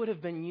 they would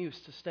have been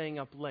used to staying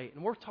up late.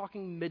 And we're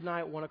talking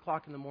midnight, 1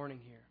 o'clock in the morning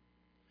here.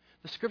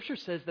 The Scripture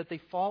says that they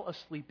fall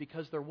asleep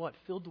because they're what?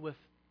 Filled with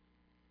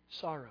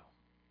sorrow.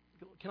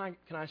 Can I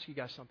ask you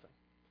guys something?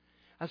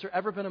 Has there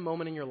ever been a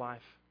moment in your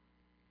life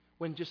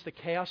when just the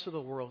chaos of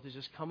the world has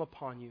just come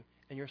upon you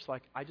and you're just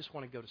like, I just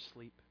want to go to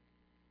sleep?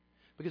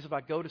 Because if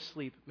I go to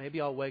sleep,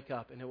 maybe I'll wake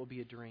up and it will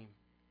be a dream.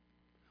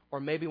 Or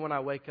maybe when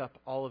I wake up,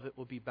 all of it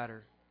will be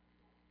better.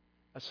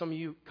 As some of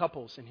you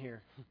couples in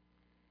here,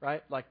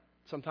 right? Like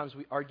sometimes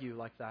we argue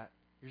like that.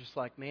 You're just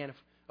like, man,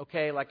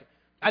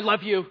 I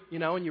love you,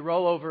 and you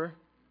roll over.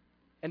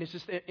 And it's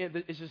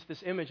just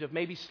this image of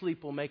maybe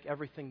sleep will make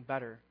everything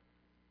better.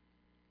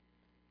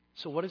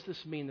 So what does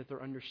this mean that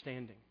they're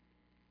understanding?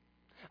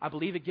 I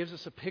believe it gives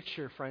us a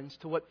picture, friends,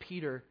 to what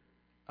Peter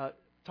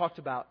talked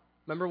about.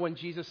 Remember when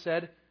Jesus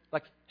said,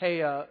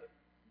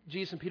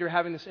 Jesus and Peter are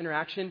having this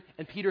interaction,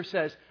 and Peter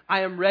says,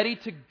 I am ready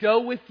to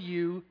go with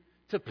you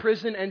to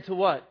prison and to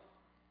what?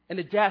 And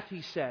to death,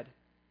 he said.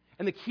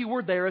 And the key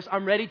word there is,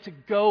 I'm ready to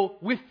go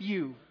with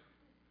you.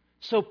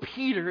 So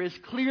Peter is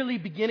clearly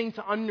beginning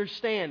to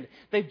understand.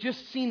 They've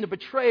just seen the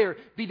betrayer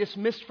be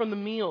dismissed from the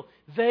meal.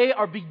 They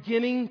are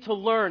beginning to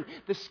learn.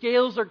 The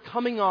scales are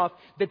coming off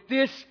that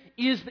this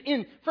is the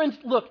end. Friends,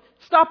 look,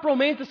 stop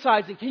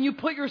romanticizing. Can you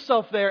put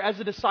yourself there as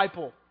a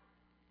disciple?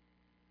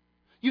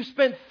 You've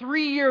spent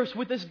 3 years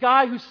with this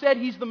guy who said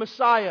he's the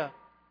Messiah.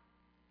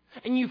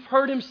 And you've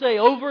heard him say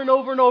over and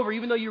over and over,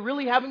 even though you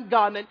really haven't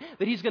gotten it,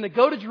 that he's going to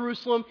go to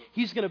Jerusalem,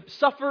 he's going to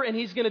suffer, and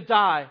he's going to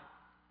die.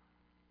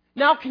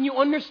 Now can you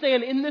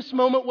understand in this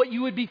moment what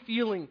you would be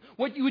feeling,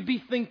 what you would be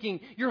thinking?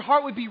 Your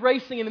heart would be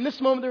racing, and in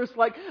this moment there was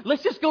like,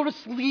 let's just go to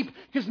sleep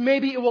because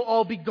maybe it will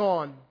all be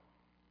gone.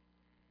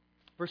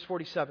 Verse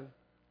 47.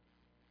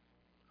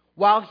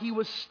 While he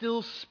was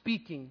still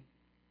speaking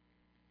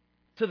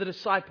to the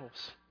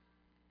disciples,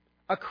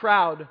 a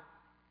crowd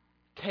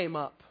came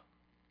up.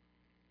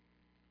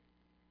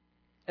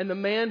 And the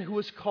man who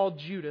was called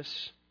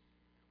Judas,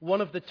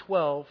 one of the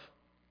 12,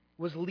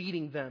 was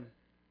leading them.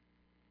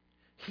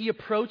 He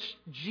approached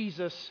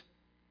Jesus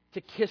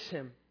to kiss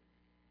him.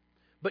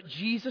 But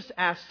Jesus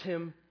asked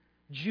him,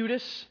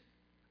 Judas,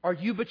 are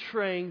you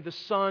betraying the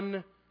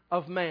Son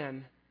of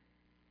Man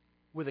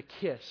with a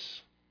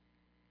kiss?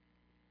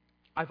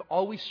 I've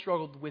always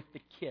struggled with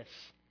the kiss.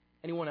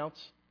 Anyone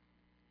else?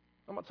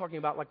 I'm not talking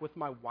about like with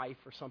my wife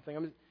or something.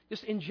 I'm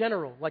just in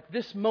general, like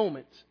this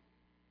moment,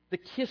 the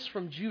kiss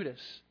from Judas.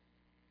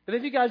 Have any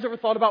of you guys ever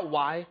thought about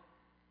why?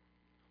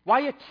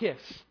 Why a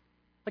kiss?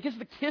 Like, is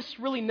the kiss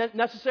really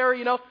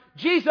necessary?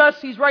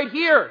 Jesus, he's right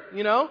here,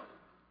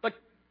 Like,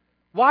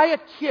 why a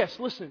kiss?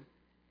 Listen,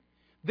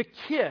 the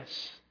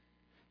kiss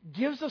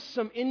gives us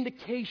some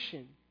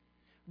indication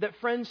that,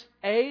 friends,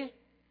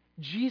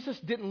 Jesus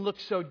didn't look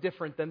so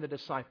different than the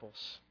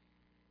disciples.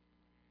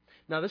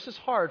 Now, this is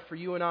hard for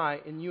you and I,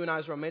 in you and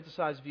I's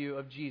romanticized view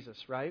of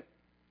Jesus, right?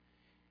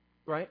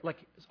 Right?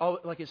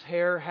 Like his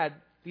hair had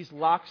these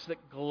locks that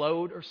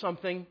glowed or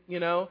something,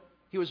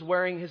 He was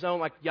wearing his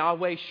own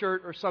Yahweh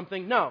shirt or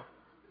something. No.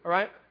 All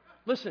right?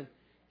 Listen,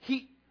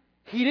 he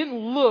didn't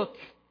look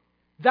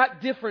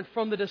that different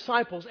from the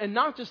disciples. And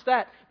not just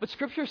that, but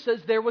Scripture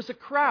says there was a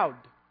crowd.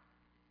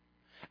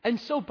 And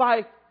so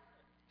by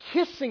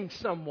kissing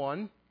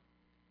someone,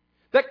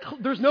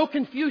 there's no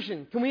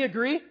confusion. Can we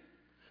agree?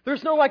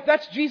 There's no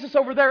that's Jesus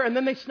over there, and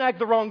then they snagged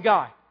the wrong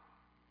guy.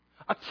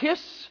 A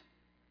kiss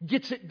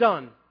gets it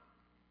done.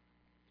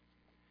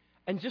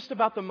 And just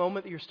about the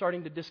moment that you're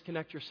starting to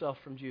disconnect yourself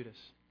from Judas,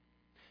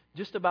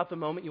 just about the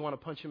moment you want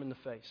to punch him in the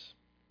face,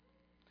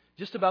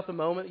 just about the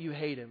moment you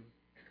hate him,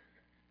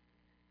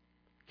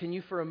 can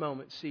you for a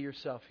moment see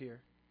yourself here?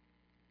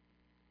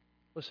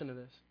 Listen to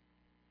this.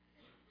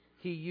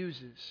 He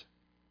uses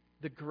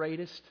the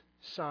greatest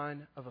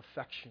sign of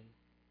affection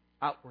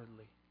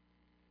outwardly,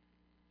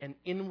 and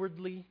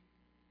inwardly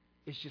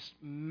is just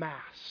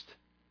masked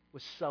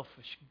with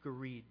selfish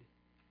greed.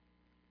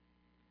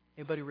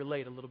 Anybody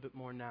relate a little bit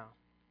more now?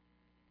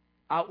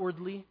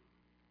 Outwardly,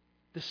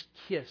 this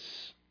kiss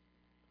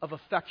of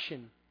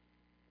affection.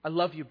 I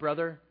love you,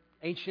 brother.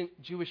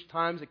 Ancient Jewish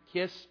times, a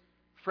kiss,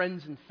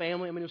 friends and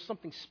family. It was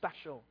something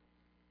special.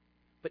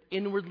 But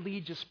inwardly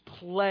just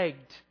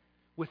plagued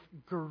with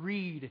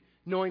greed,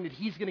 knowing that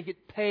he's going to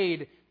get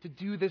paid to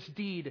do this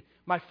deed.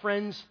 My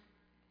friends,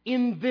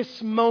 in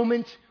this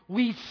moment,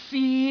 we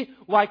see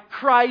why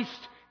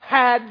Christ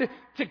had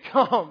to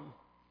come.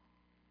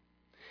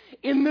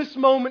 In this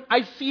moment,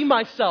 I see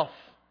myself.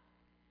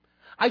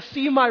 I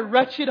see my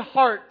wretched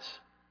heart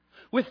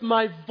with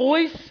my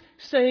voice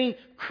saying,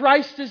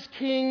 Christ is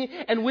King,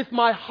 and with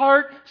my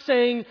heart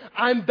saying,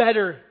 I'm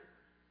better.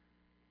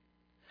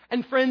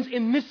 And friends,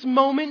 in this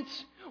moment,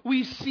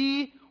 we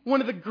see one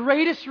of the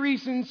greatest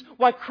reasons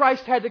why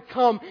Christ had to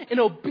come in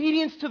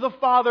obedience to the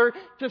Father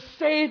to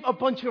save a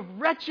bunch of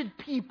wretched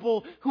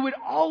people who would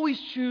always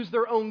choose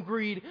their own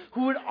greed,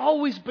 who would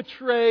always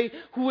betray,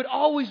 who would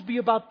always be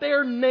about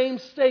their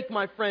name's sake,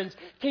 my friends.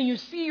 Can you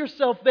see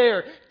yourself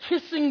there,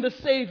 kissing the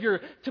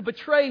Savior to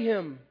betray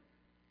Him?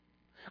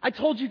 I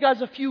told you guys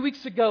a few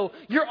weeks ago,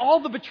 you're all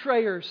the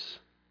betrayers.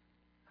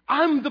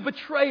 I'm the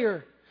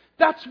betrayer.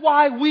 That's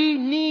why we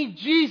need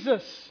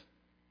Jesus.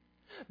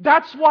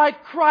 That's why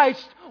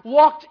Christ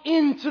walked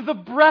into the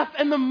breath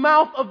and the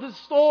mouth of the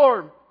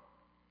storm.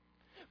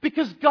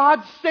 Because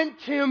God sent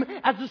Him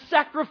as a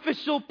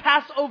sacrificial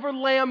Passover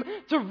lamb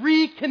to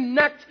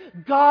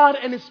reconnect God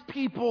and His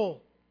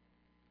people.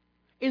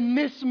 In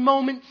this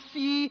moment,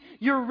 see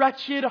your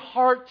wretched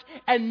heart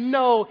and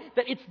know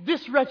that it's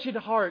this wretched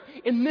heart,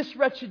 in this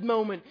wretched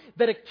moment,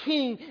 that a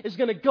king is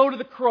going to go to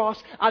the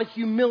cross out of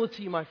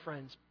humility, my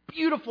friends.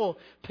 Beautiful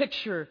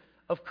picture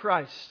of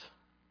Christ.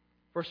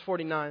 Verse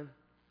 49.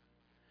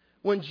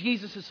 When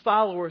Jesus'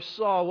 followers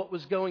saw what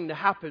was going to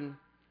happen,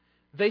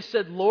 they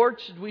said,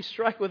 Lord, should we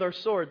strike with our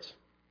swords?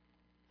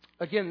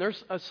 Again,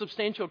 there's a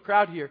substantial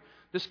crowd here.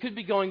 This could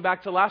be going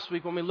back to last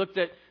week when we looked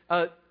at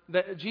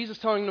Jesus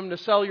telling them to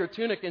sell your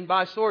tunic and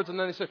buy swords. And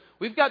then they said,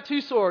 we've got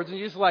 2 swords. And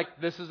Jesus is like,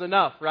 this is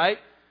enough, right?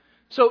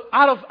 So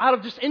out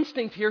of just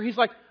instinct here, he's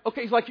like,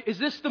 okay, is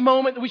this the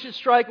moment that we should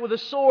strike with a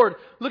sword?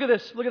 Look at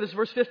this,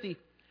 verse 50.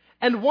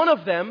 And one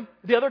of them,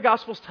 the other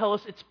Gospels tell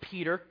us it's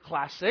Peter,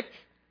 classic,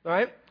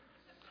 right?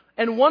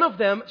 And one of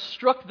them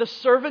struck the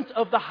servant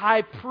of the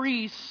high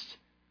priest,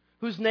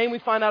 whose name we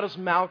find out is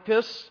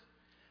Malchus,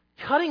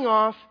 cutting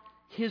off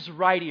his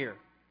right ear.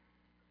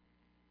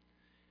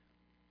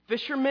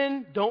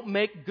 Fishermen don't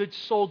make good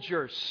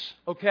soldiers,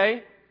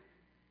 okay?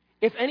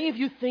 If any of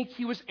you think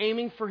he was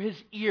aiming for his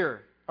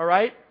ear, all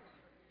right?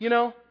 You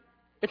know,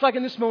 it's like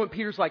in this moment,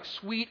 Peter's like,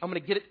 sweet, I'm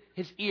going to get it.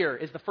 His ear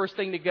is the first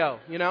thing to go,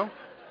 you know?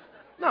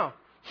 No,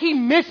 he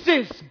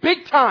misses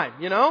big time,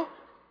 you know?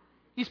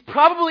 He's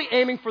probably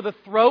aiming for the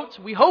throat.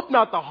 We hope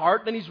not the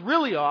heart. Then he's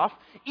really off.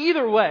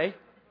 Either way,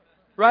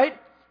 right?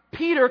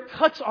 Peter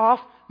cuts off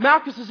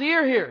Malchus'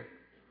 ear here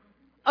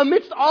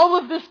amidst all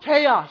of this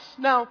chaos.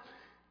 Now,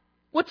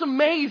 what's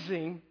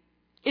amazing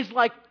is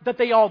like that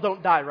they all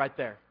don't die right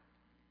there.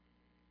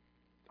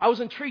 I was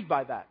intrigued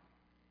by that.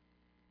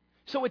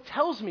 So it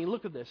tells me,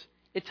 look at this.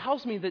 It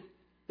tells me that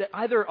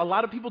either a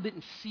lot of people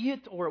didn't see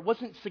it or it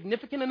wasn't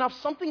significant enough.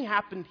 Something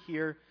happened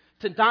here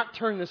to not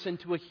turn this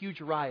into a huge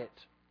riot.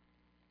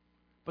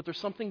 But there's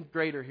something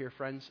greater here,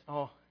 friends.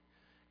 Oh,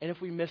 and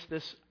if we miss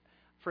this,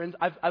 friends,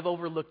 I've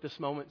overlooked this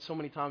moment so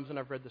many times when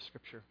I've read the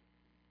Scripture.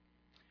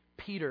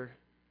 Peter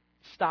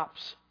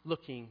stops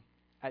looking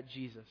at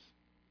Jesus.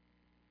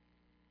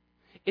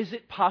 Is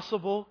it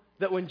possible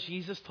that when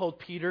Jesus told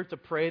Peter to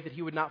pray that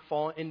he would not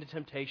fall into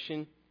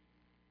temptation,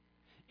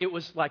 it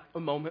was like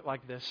a moment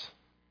like this?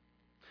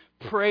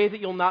 Pray that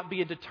you'll not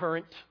be a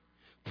deterrent.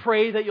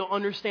 Pray that you'll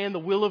understand the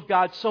will of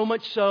God so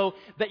much so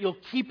that you'll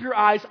keep your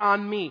eyes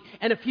on me.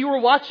 And if he were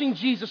watching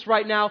Jesus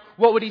right now,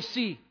 what would he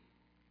see?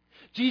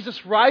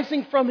 Jesus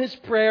rising from his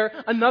prayer.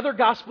 Another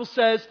gospel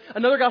says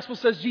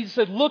Jesus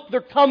said, look, they're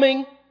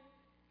coming.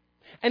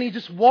 And he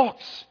just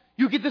walks.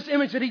 You get this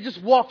image that he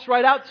just walks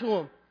right out to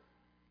him.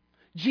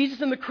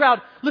 Jesus in the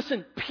crowd.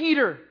 Listen,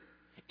 Peter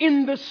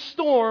in the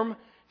storm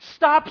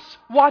stops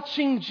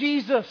watching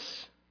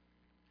Jesus.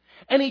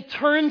 And he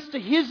turns to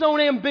his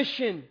own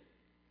ambition.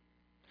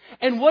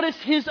 And what does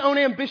his own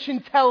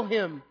ambition tell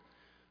him?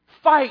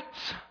 Fight.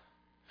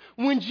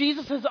 When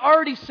Jesus has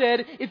already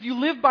said, if you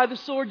live by the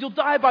sword, you'll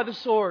die by the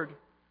sword.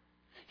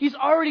 He's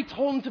already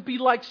told him to be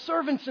like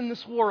servants in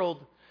this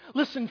world.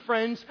 Listen,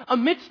 friends,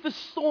 amidst the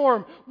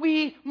storm,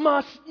 we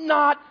must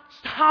not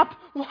stop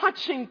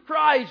watching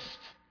Christ.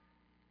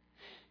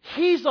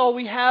 He's all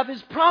we have.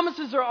 His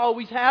promises are all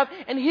we have.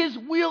 And His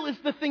will is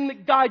the thing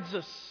that guides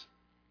us.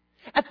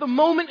 At the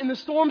moment in the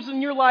storms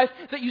in your life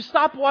that you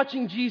stop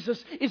watching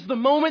Jesus is the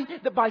moment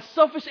that by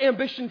selfish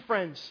ambition,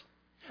 friends,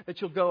 that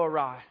you'll go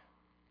awry.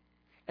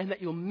 And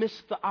that you'll miss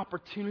the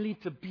opportunity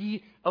to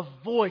be a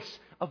voice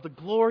of the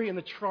glory and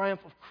the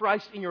triumph of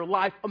Christ in your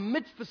life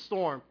amidst the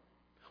storm.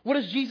 What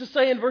does Jesus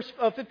say in verse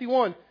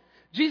 51?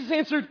 Jesus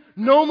answered,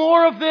 no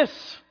more of this.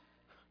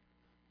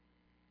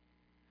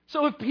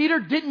 So if Peter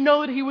didn't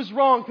know that he was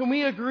wrong, can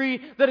we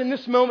agree that in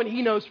this moment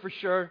he knows for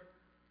sure?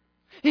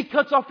 He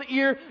cuts off the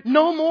ear.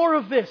 No more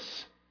of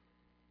this.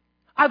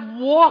 I've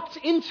walked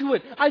into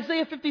it.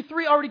 Isaiah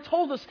 53 already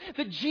told us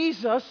that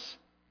Jesus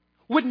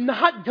would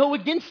not go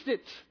against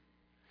it.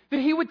 That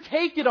He would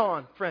take it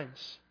on,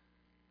 friends.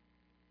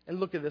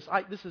 And look at this.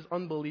 This is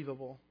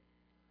unbelievable.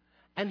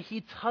 And He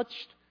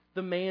touched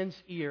the man's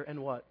ear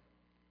and what?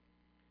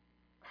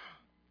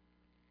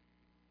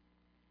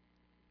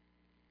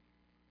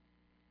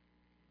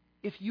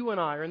 If you and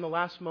I are in the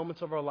last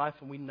moments of our life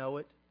and we know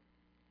it,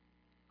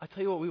 I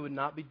tell you what we would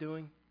not be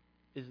doing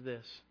is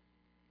this.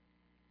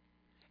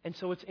 And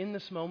so it's in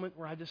this moment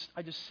where I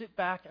just sit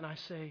back and I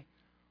say,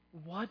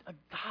 what a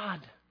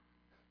God.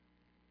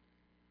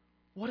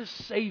 What a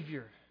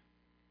Savior.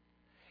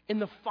 In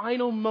the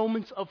final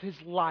moments of His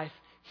life,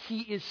 He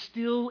is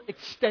still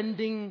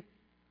extending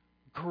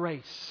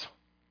grace.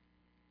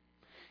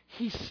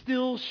 He's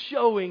still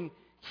showing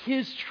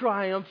His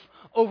triumph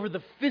over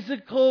the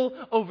physical,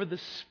 over the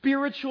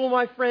spiritual,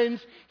 my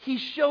friends. He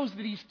shows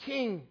that He's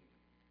King.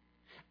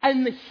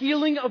 And the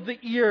healing of the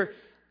ear.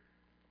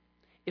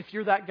 If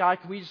you're that guy,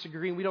 can we just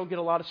agree? We don't get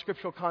a lot of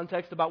scriptural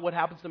context about what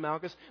happens to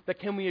Malchus, but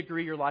can we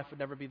agree your life would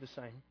never be the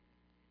same?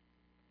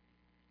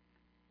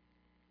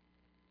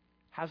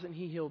 Hasn't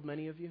He healed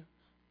many of you?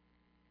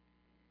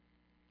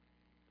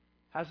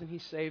 Hasn't He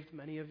saved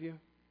many of you?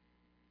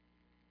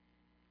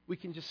 We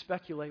can just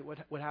speculate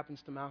what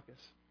happens to Malchus.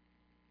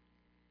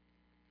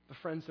 But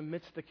friends,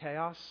 amidst the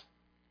chaos,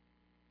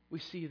 we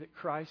see that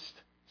Christ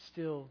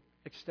still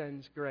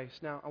extends grace.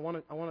 Now, I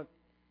want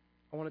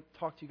to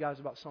talk to you guys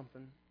about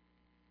something.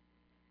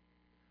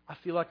 I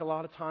feel like a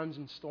lot of times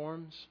in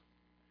storms,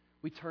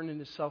 we turn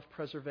into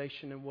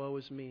self-preservation and woe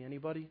is me.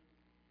 Anybody?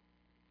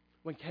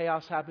 When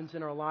chaos happens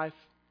in our life,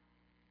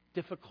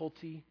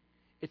 difficulty,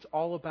 it's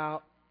all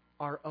about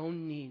our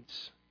own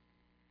needs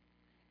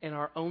and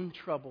our own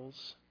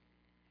troubles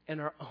and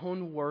our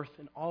own worth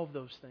and all of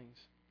those things.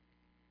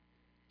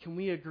 Can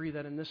we agree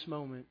that in this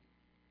moment,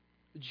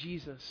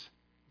 Jesus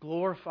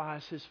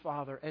glorifies His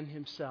Father and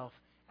Himself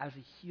as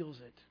He heals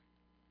it?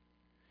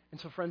 And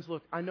so, friends,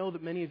 look, I know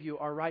that many of you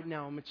are right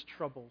now amidst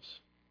troubles.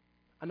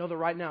 I know that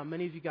right now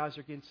many of you guys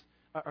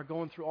are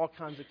going through all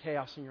kinds of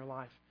chaos in your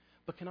life.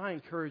 But can I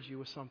encourage you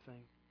with something?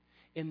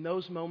 In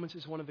those moments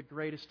is one of the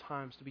greatest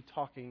times to be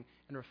talking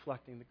and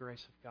reflecting the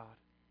grace of God.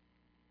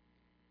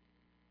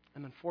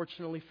 And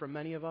unfortunately for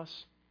many of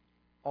us,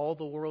 all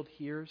the world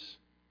hears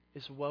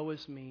is woe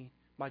is me.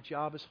 My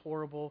job is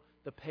horrible.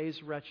 The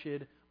pay's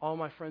wretched. All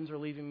my friends are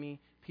leaving me.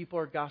 People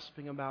are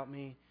gossiping about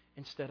me.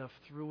 Instead of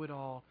through it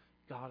all,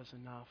 God is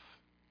enough.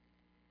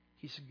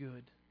 He's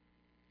good.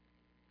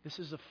 This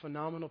is a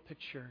phenomenal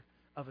picture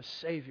of a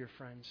Savior,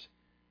 friends,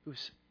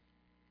 whose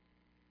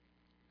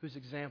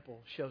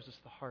example shows us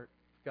the heart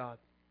of God.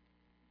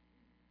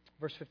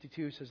 Verse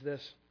 52 says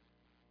this,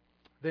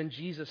 Then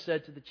Jesus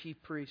said to the chief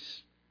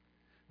priests,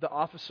 the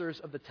officers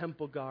of the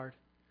temple guard,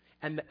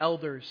 and the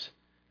elders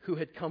who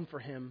had come for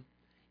Him,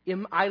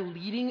 Am I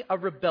leading a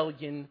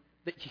rebellion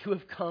that you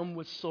have come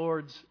with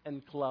swords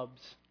and clubs?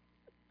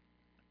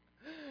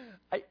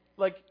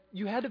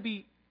 You had to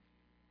be...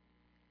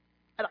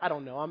 I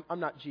don't know. I'm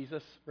not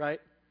Jesus, right?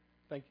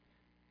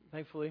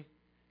 Thankfully.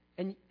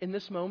 And in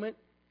this moment,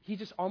 He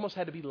just almost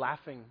had to be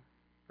laughing,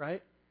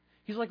 right?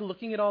 He's like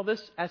looking at all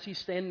this as He's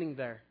standing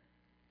there,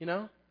 you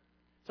know?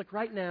 It's like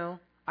right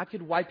now, I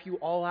could wipe you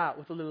all out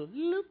with a little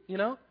loop, you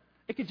know?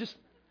 It could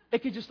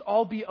just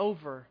all be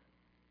over.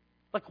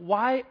 Like,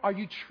 why are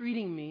you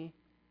treating me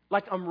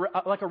like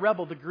a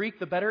rebel? The Greek,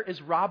 the better,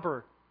 is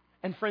robber.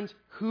 And friends,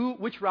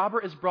 which robber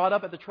is brought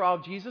up at the trial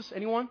of Jesus?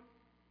 Anyone?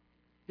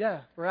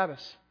 Yeah,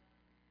 Barabbas.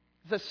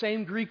 It's that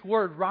same Greek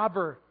word,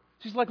 robber.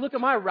 She's like, look,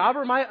 am I a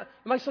robber? Am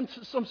I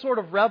some sort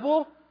of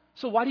rebel?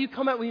 So why do you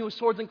come at me with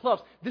swords and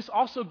clubs? This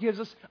also gives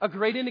us a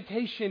great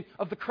indication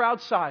of the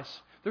crowd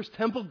size. There's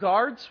temple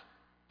guards.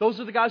 Those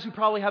are the guys who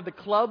probably have the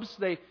clubs.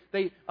 They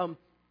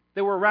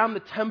were around the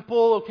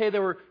temple. Okay, they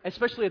were,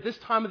 especially at this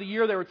time of the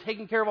year, they were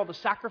taking care of all the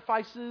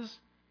sacrifices.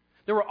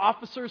 There were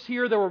officers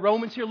here. There were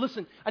Romans here.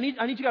 Listen, I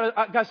need you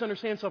guys to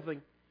understand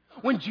something.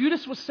 When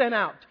Judas was sent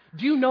out,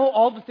 do you know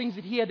all the things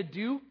that he had to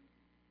do?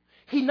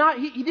 He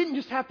didn't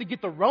just have to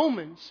get the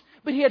Romans,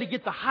 but he had to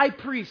get the high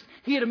priest.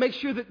 He had to make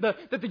sure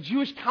that the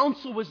Jewish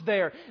council was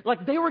there.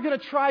 Like they were going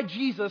to try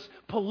Jesus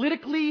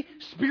politically,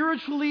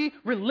 spiritually,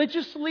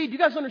 religiously. Do you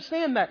guys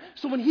understand that?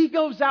 So when He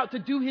goes out to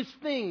do His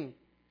thing,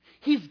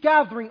 He's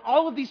gathering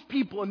all of these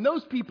people, and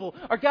those people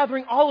are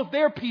gathering all of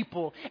their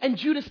people. And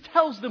Judas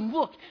tells them,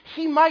 look,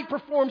 He might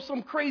perform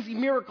some crazy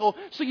miracle,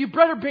 so you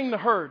better bring the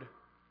herd.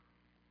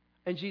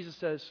 And Jesus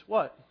says,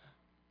 what?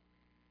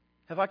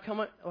 Have I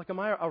come, am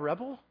I a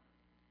rebel?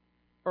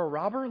 Or a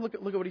robber? Look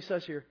at what He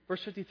says here.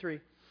 Verse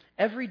 53.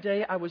 Every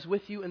day I was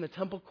with you in the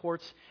temple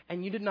courts,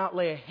 and you did not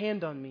lay a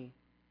hand on me.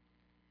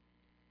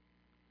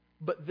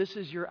 But this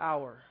is your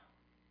hour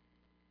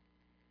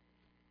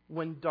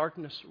when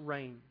darkness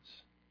reigns.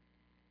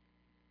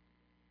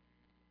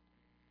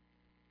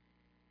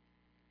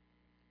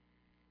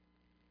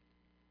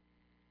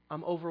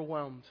 I'm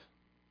overwhelmed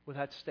with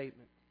that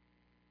statement.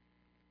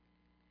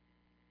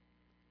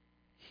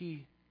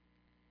 He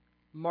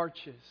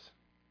marches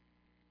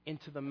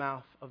into the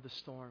mouth of the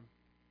storm.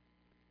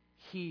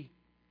 He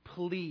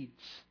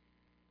pleads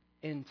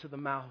into the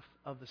mouth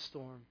of the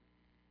storm.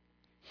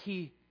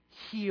 He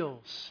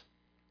heals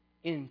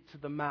into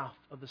the mouth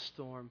of the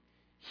storm.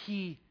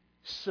 He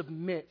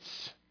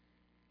submits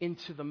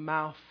into the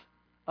mouth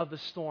of the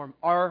storm.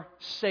 Our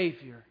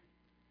Savior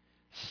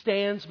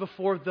stands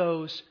before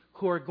those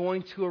who are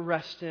going to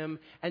arrest Him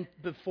and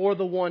before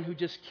the one who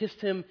just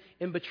kissed Him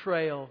in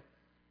betrayal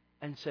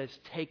and says,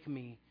 take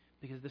me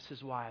because this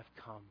is why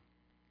I've come.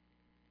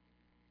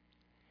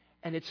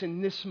 And it's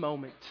in this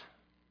moment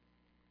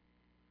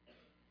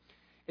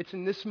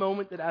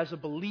that as a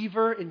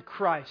believer in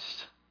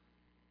Christ,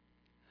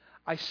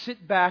 I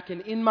sit back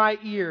and in my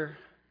ear,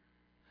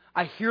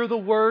 I hear the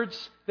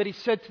words that He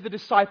said to the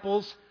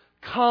disciples,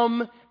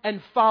 come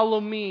and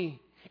follow me,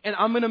 and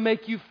I'm going to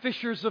make you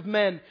fishers of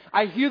men.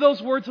 I hear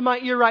those words in my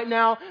ear right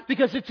now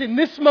because it's in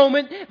this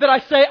moment that I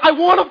say, I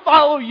want to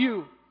follow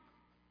you.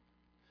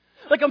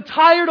 Like I'm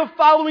tired of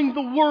following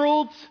the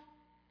world.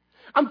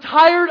 I'm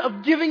tired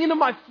of giving into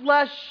my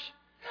flesh.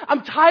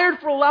 I'm tired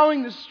for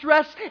allowing the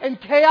stress and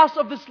chaos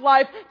of this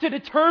life to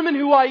determine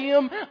who I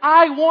am.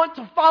 I want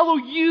to follow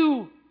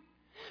you.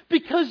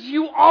 because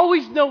you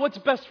always know what's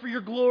best for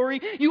your glory.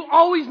 You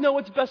always know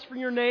what's best for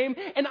your name.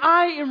 And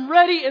I am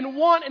ready and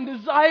want and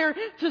desire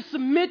to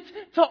submit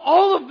to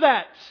all of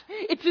that.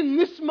 It's in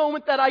this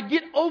moment that I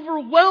get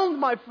overwhelmed,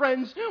 my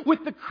friends,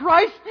 with the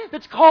Christ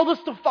that's called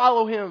us to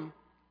follow Him.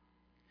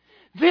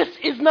 This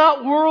is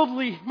not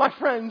worldly, my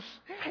friends.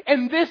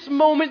 And this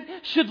moment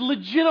should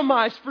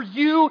legitimize for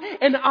you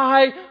and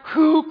I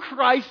who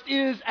Christ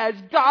is as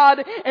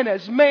God and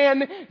as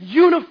man,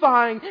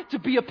 unifying to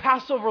be a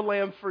Passover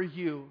lamb for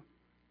you.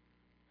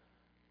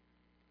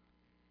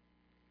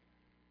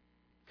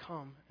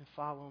 Come and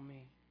follow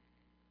me,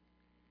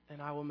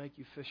 and I will make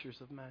you fishers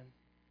of men.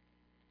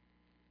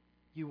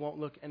 You won't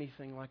look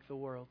anything like the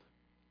world.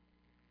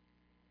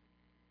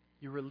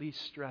 You release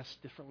stress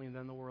differently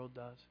than the world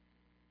does.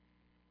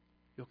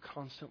 You'll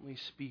constantly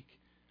speak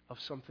of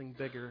something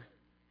bigger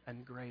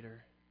and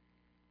greater.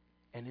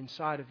 And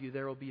inside of you,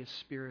 there will be a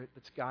spirit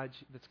that's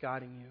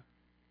guiding you,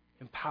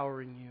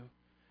 empowering you.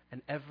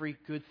 And every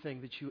good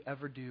thing that you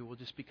ever do will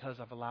just because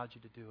I've allowed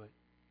you to do it.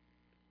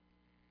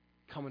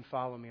 Come and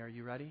follow me. Are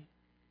you ready?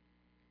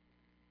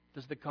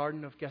 Does the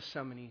Garden of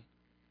Gethsemane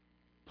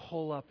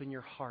pull up in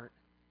your heart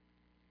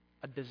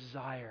a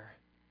desire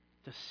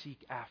to seek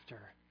after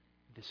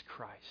this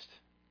Christ?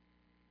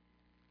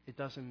 It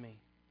does in me.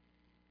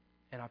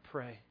 And I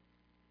pray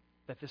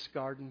that this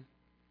garden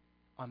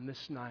on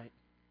this night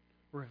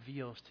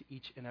reveals to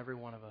each and every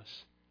one of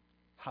us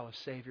how a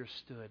Savior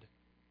stood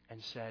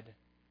and said,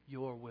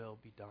 "Your will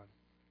be done."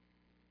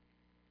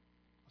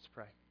 Let's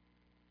pray.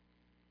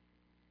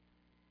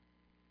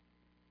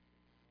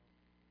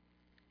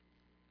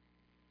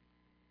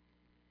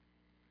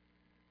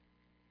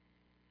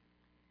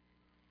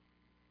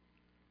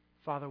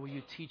 Father, will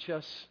you teach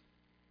us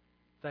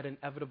that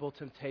inevitable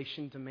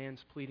temptation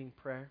demands pleading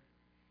prayer?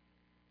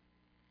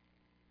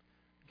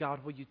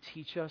 God, will you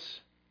teach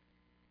us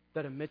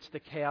that amidst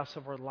the chaos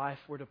of our life,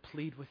 we're to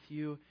plead with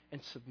you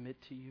and submit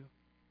to you?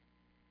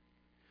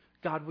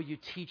 God, will you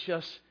teach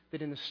us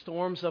that in the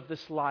storms of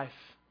this life,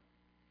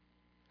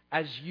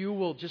 as you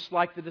will, just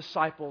like the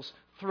disciples,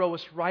 throw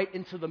us right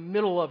into the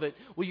middle of it,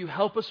 will you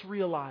help us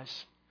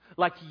realize,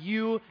 like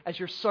you, as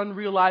your Son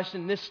realized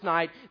in this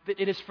night, that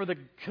it is for the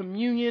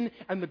communion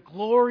and the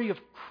glory of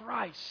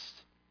Christ.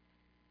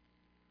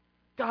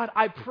 God,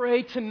 I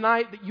pray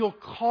tonight that you'll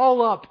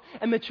call up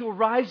and that you'll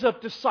rise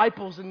up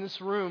disciples in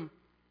this room.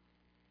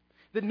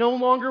 That no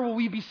longer will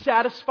we be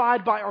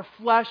satisfied by our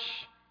flesh.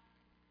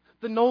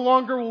 That no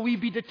longer will we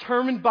be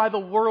determined by the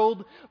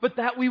world. But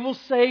that we will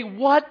say,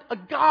 what a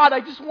God, I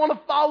just want to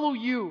follow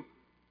you.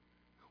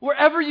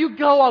 Wherever you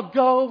go, I'll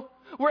go.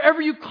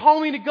 Wherever you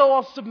call me to go,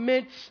 I'll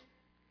submit.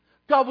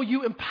 God, will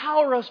you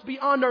empower us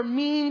beyond our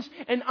means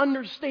and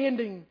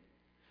understanding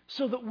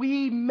so that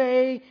we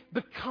may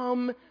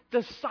become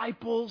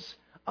disciples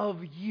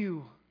of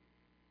you,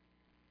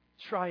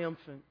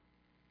 triumphant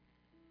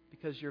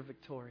because you're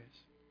victorious.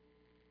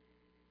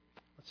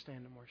 Let's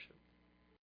stand and worship.